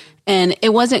actions. And it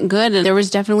wasn't good. And there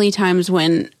was definitely times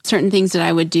when certain things that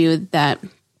I would do that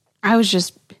I was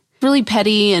just really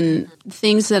petty, and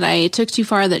things that I took too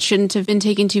far that shouldn't have been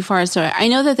taken too far. So I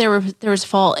know that there was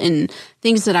fault in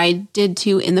things that I did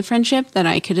too in the friendship that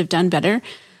I could have done better.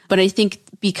 But I think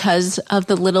because of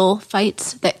the little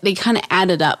fights, that they kind of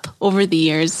added up over the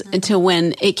years until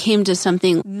when it came to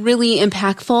something really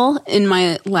impactful in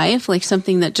my life, like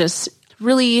something that just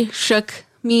really shook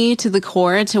me to the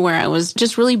core, to where I was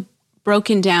just really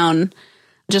broken down.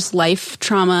 Just life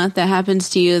trauma that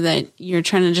happens to you that you're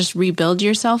trying to just rebuild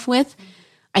yourself with.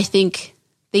 I think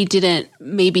they didn't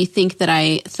maybe think that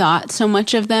I thought so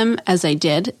much of them as I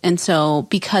did. And so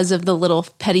because of the little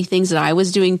petty things that I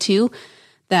was doing too,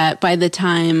 that by the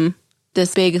time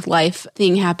this big life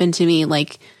thing happened to me,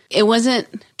 like, it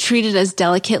wasn't treated as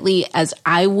delicately as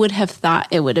I would have thought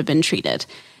it would have been treated.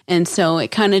 And so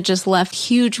it kind of just left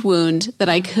huge wound that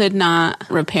I could not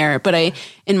repair. But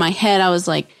in my head, I was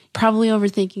like, probably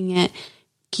overthinking it.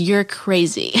 You're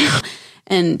crazy.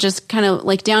 And just kind of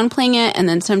like downplaying it. And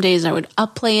then some days I would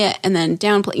upplay it and then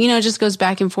downplay, it just goes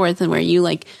back and forth. And where you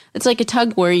like, it's like a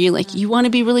tug where you like, you want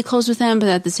to be really close with them, but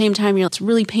at the same time, it's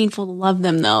really painful to love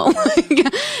them though.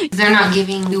 They're not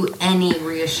giving you any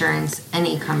reassurance,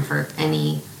 any comfort,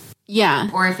 yeah.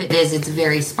 Or if it is, it's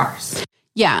very sparse.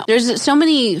 Yeah, there's so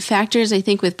many factors, I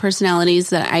think, with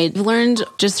personalities that I've learned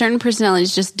just certain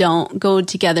personalities just don't go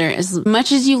together. As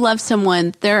much as you love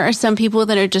someone, there are some people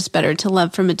that are just better to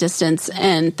love from a distance,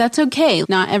 and that's okay.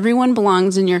 Not everyone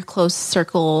belongs in your close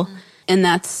circle, and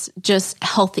that's just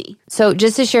healthy. So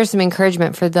just to share some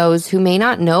encouragement for those who may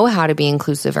not know how to be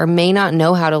inclusive or may not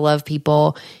know how to love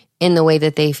people in the way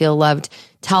that they feel loved.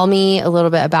 Tell me a little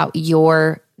bit about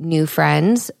your new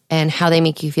friends and how they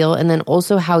make you feel, and then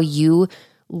also how you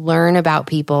learn about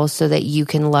people so that you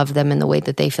can love them in the way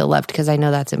that they feel loved, because I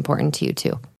know that's important to you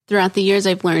too. Throughout the years,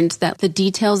 I've learned that the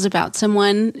details about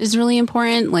someone is really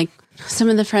important. Like some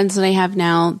of the friends that I have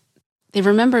now, they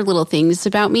remember little things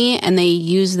about me and they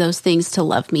use those things to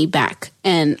love me back.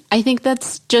 And I think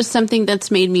that's just something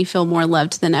that's made me feel more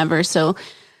loved than ever. So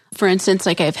for instance,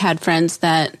 like I've had friends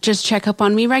that just check up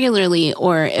on me regularly,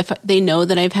 or if they know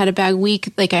that I've had a bad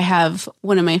week, like I have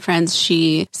one of my friends,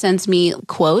 she sends me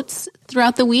quotes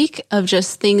throughout the week of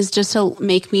just things just to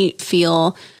make me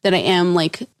feel that I am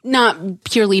like not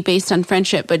purely based on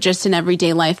friendship, but just in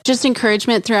everyday life, just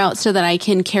encouragement throughout so that I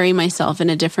can carry myself in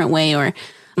a different way. Or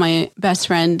my best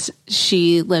friend,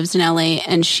 she lives in LA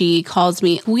and she calls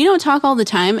me. We don't talk all the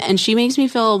time and she makes me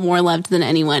feel more loved than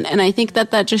anyone. And I think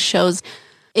that just shows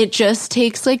it just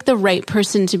takes like the right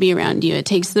person to be around you. It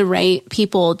takes the right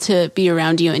people to be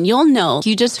around you. And you'll know,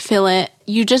 you just feel it.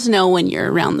 You just know when you're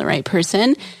around the right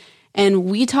person. And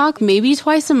we talk maybe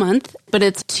twice a month, but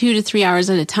it's 2 to 3 hours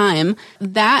at a time.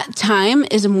 That time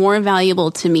is more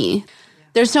valuable to me.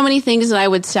 There's so many things that I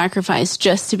would sacrifice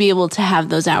just to be able to have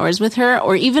those hours with her,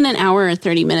 or even an hour or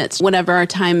 30 minutes, whatever our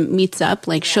time meets up.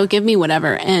 Like she'll give me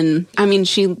whatever. And I mean,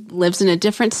 she lives in a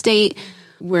different state.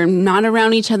 We're not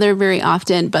around each other very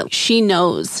often, but she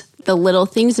knows the little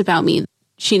things about me.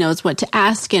 She knows what to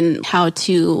ask and how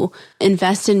to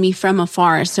invest in me from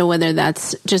afar. So whether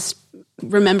that's just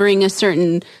remembering a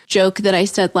certain joke that I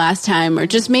said last time, or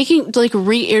just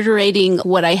reiterating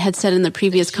what I had said in the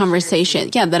previous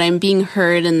conversation. Yeah, that I'm being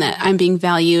heard and that I'm being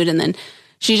valued. And then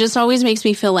she just always makes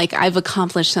me feel like I've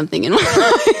accomplished something in my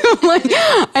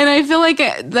life. And I feel like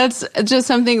that's just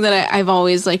something that I've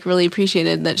always like really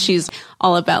appreciated, that she's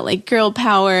all about like girl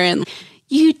power and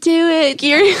you do it.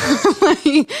 You're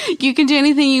like, you can do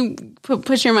anything you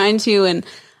push your mind to. And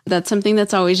that's something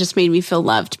that's always just made me feel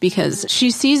loved because she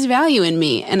sees value in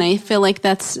me. And I feel like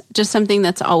that's just something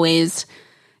that's always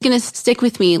going to stick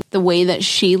with me, the way that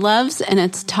she loves. And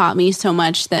it's taught me so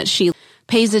much that she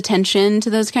pays attention to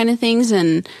those kind of things.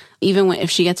 And even if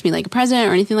she gets me like a present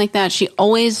or anything like that, she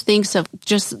always thinks of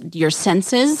just your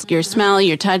senses, your smell,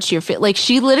 your touch, your fit. Like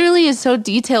she literally is so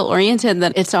detail oriented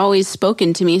that it's always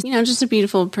spoken to me. You know, just a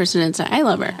beautiful person inside. I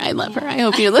love her. I love her. I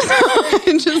hope you're listening.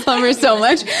 I just love her so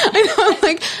much. I know, I'm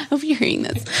like, I hope you're hearing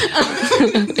this.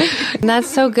 That's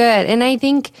so good. And I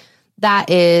think that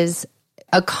is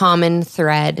a common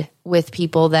thread with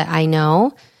people that I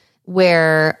know,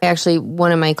 where actually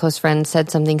one of my close friends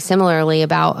said something similarly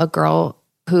about a girl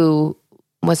who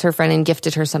was her friend and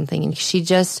gifted her something. And she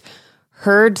just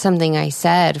heard something I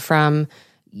said from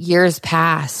years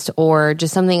past, or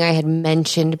just something I had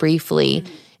mentioned briefly.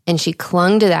 And she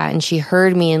clung to that and she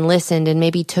heard me and listened and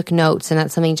maybe took notes. And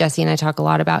that's something Jesse and I talk a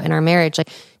lot about in our marriage, like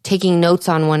taking notes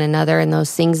on one another and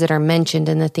those things that are mentioned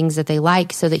and the things that they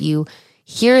like, so that you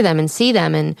hear them and see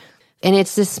them. And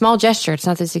it's this small gesture. It's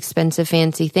not this expensive,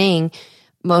 fancy thing.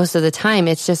 Most of the time,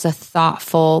 it's just a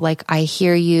thoughtful, like, I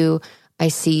hear you, I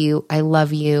see you, I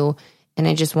love you, and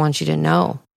I just want you to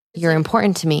know you're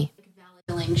important to me.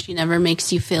 She never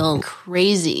makes you feel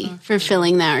crazy for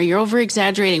feeling that, or you're over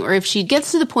exaggerating, or if she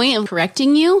gets to the point of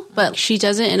correcting you, but she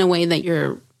does it in a way that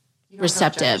you're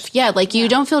receptive. Yeah, like you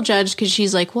don't feel judged because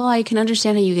she's like, well, I can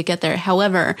understand how you could get there.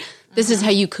 However, this is how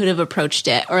you could have approached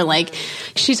it. Or like,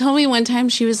 she told me one time,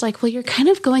 she was like, well, you're kind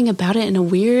of going about it in a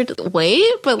weird way,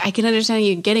 but I can understand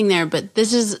you getting there. But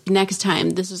this is next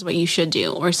time, this is what you should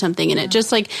do, or something. And it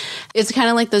just like, it's kind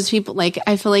of like those people, like,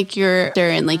 I feel like you're there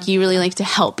and like, you really like to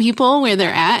help people where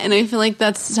they're at. And I feel like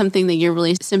that's something that you're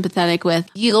really sympathetic with.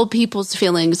 You feel people's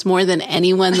feelings more than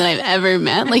anyone that I've ever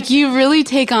met. Like you really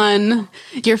take on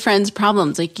your friends'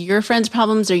 problems. Like your friends'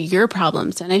 problems are your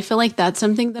problems. And I feel like that's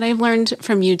something that I've learned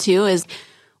from you too, is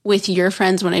with your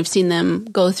friends, when I've seen them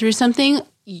go through something,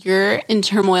 you're in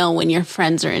turmoil when your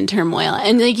friends are in turmoil.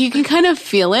 And like you can kind of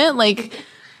feel it like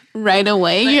right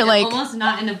away. But you're like almost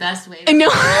not in the best way. I know.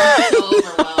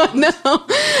 So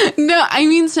No, I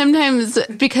mean sometimes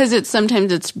because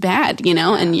sometimes it's bad, you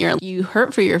know, and you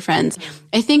hurt for your friends.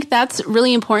 I think that's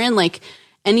really important. Like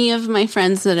any of my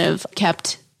friends that have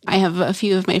kept, I have a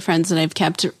few of my friends that I've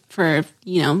kept for,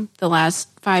 you know, the last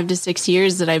 5 to 6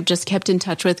 years that I've just kept in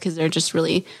touch with because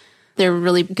they're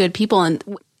really good people. And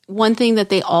one thing that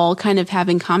they all kind of have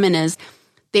in common is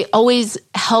they always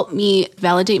help me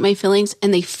validate my feelings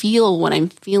and they feel what I'm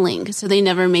feeling. So they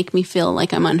never make me feel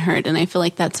like I'm unheard. And I feel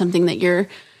like that's something that you're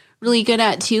really good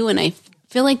at too. And I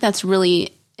feel like that's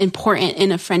really important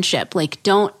in a friendship. Like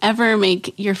don't ever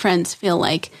make your friends feel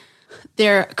like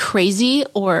they're crazy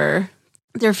or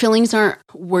their feelings aren't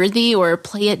worthy or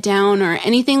play it down or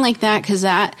anything like that, because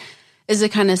that is the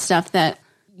kind of stuff that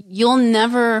you'll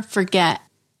never forget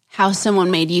how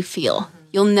someone made you feel.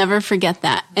 You'll never forget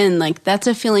that. And like, that's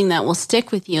a feeling that will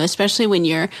stick with you, especially when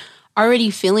you're already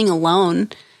feeling alone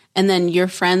and then your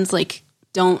friends like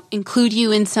don't include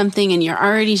you in something and you're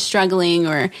already struggling,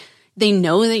 or they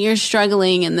know that you're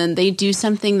struggling and then they do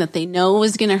something that they know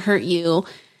is going to hurt you.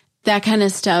 That kind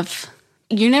of stuff,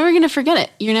 you're never going to forget it.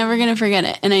 You're never going to forget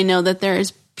it. And I know that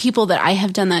there's people that I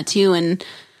have done that too. And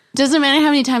it doesn't matter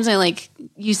how many times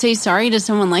you say sorry to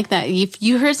someone like that. If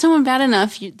you hurt someone bad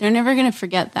enough, they're never going to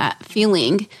forget that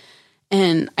feeling.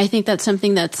 And I think that's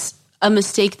something that's a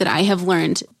mistake that I have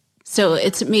learned. So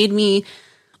it's made me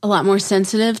a lot more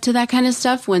sensitive to that kind of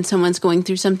stuff when someone's going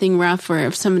through something rough, or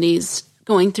if somebody's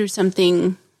going through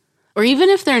something, or even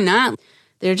if they're not,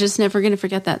 they're just never going to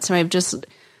forget that. So I've just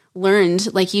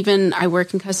learned, like, even I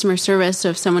work in customer service. So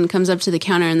if someone comes up to the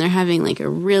counter and they're having like a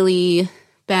really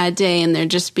bad day and they're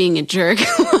just being a jerk,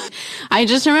 I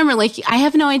just remember, like, I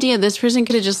have no idea. This person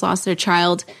could have just lost their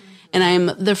child and I'm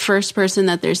the first person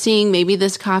that they're seeing. Maybe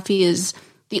this coffee is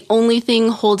the only thing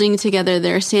holding together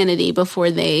their sanity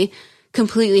before they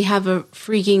completely have a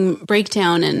freaking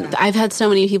breakdown. And I've had so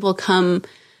many people come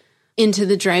into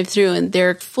the drive-thru and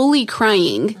they're fully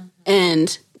crying,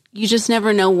 and you just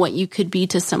never know what you could be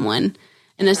to someone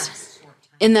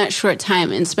in that short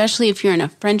time. And especially if you're in a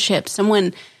friendship,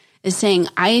 someone is saying,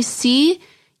 I see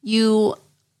you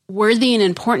worthy and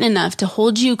important enough to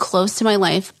hold you close to my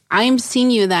life. I'm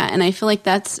seeing you that. And I feel like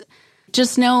that's,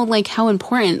 just know like how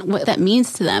important, what that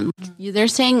means to them. They're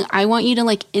saying, I want you to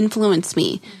like influence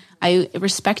me. I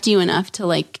respect you enough to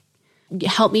like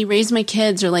help me raise my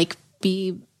kids, or like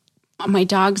be my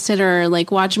dog sitter, or like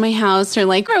watch my house, or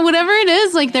like, or whatever it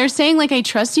is. Like, they're saying like, I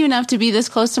trust you enough to be this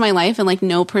close to my life and like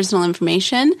no personal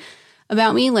information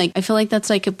about me. Like, I feel like that's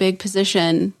like a big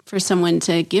position for someone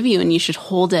to give you, and you should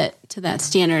hold it to that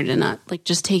standard and not like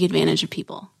just take advantage of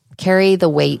people. Carry the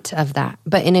weight of that,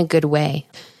 but in a good way.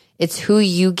 It's who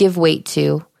you give weight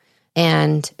to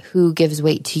and who gives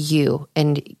weight to you,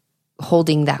 and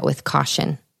holding that with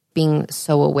caution, being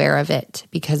so aware of it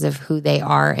because of who they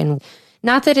are. And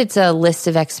not that it's a list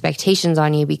of expectations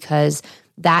on you, because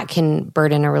that can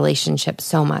burden a relationship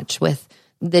so much with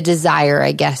the desire,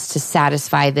 I guess, to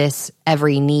satisfy this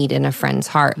every need in a friend's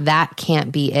heart. That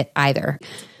can't be it either.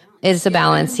 It's a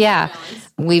balance. Yeah.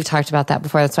 We've talked about that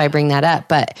before. That's why I bring that up.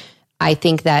 But I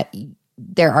think that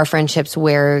there are friendships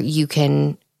where you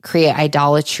can create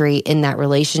idolatry in that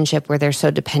relationship, where they're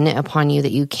so dependent upon you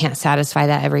that you can't satisfy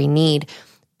that every need.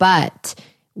 But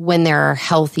when there are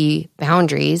healthy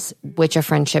boundaries, which a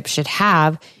friendship should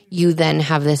have, you then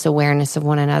have this awareness of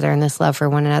one another and this love for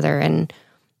one another, and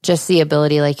just the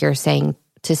ability, like you're saying,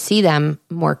 to see them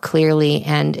more clearly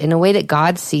and in a way that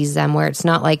God sees them, where it's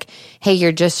not like, hey,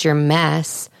 you're just your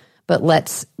mess, but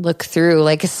let's look through,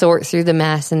 like sort through the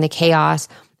mess and the chaos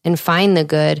and find the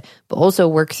good, but also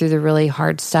work through the really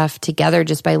hard stuff together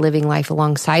just by living life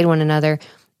alongside one another,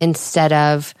 instead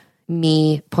of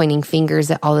me pointing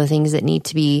fingers at all the things that need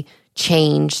to be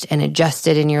changed and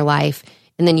adjusted in your life.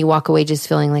 And then you walk away just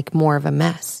feeling like more of a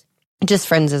mess, just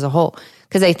friends as a whole.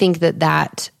 Because I think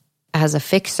that as a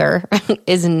fixer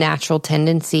is a natural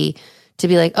tendency to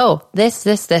be like, oh,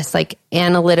 this, like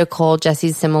analytical.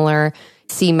 Jesse's similar,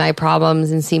 see my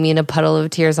problems and see me in a puddle of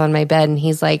tears on my bed. And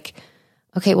he's like,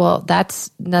 okay, well, that's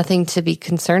nothing to be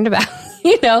concerned about,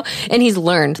 And he's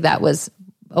learned, that was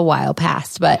a while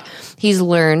past, but he's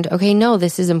learned, okay, no,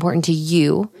 this is important to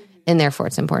you, and therefore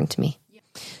it's important to me.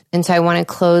 And so I want to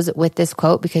close with this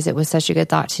quote, because it was such a good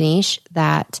thought, Tynisha,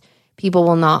 that people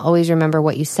will not always remember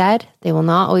what you said. They will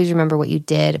not always remember what you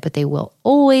did, but they will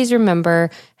always remember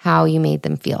how you made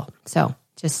them feel. So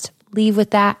just leave with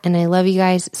that. And I love you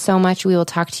guys so much. We will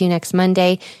talk to you next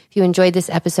Monday. If you enjoyed this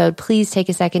episode, please take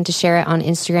a second to share it on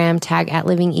Instagram, tag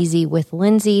 @LivingEasy with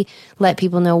Lindsay. Let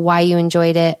people know why you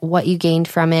enjoyed it, what you gained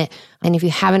from it. And if you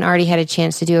haven't already had a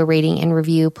chance to do a rating and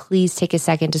review, please take a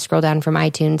second to scroll down from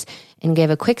iTunes and give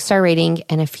a quick star rating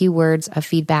and a few words of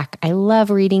feedback. I love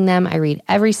reading them. I read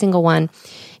every single one.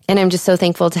 And I'm just so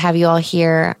thankful to have you all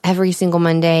here every single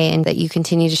Monday, and that you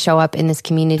continue to show up in this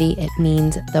community. It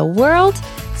means the world.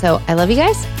 So I love you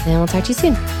guys, and we'll talk to you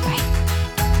soon. Bye.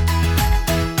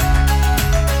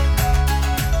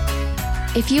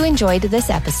 If you enjoyed this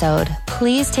episode,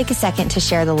 please take a second to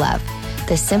share the love.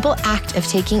 The simple act of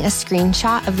taking a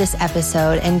screenshot of this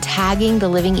episode and tagging the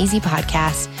Living Easy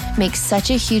podcast makes such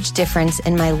a huge difference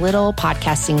in my little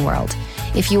podcasting world.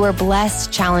 If you were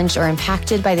blessed, challenged, or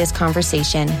impacted by this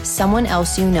conversation, someone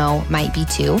else you know might be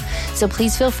too. So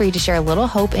please feel free to share a little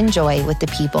hope and joy with the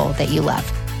people that you love.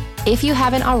 If you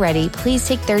haven't already, please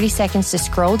take 30 seconds to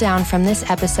scroll down from this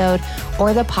episode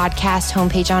or the podcast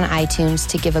homepage on iTunes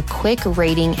to give a quick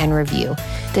rating and review.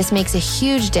 This makes a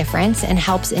huge difference and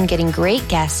helps in getting great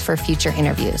guests for future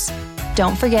interviews.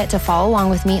 Don't forget to follow along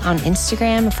with me on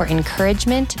Instagram for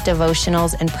encouragement,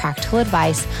 devotionals, and practical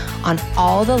advice on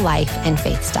all the life and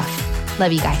faith stuff.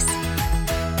 Love you guys.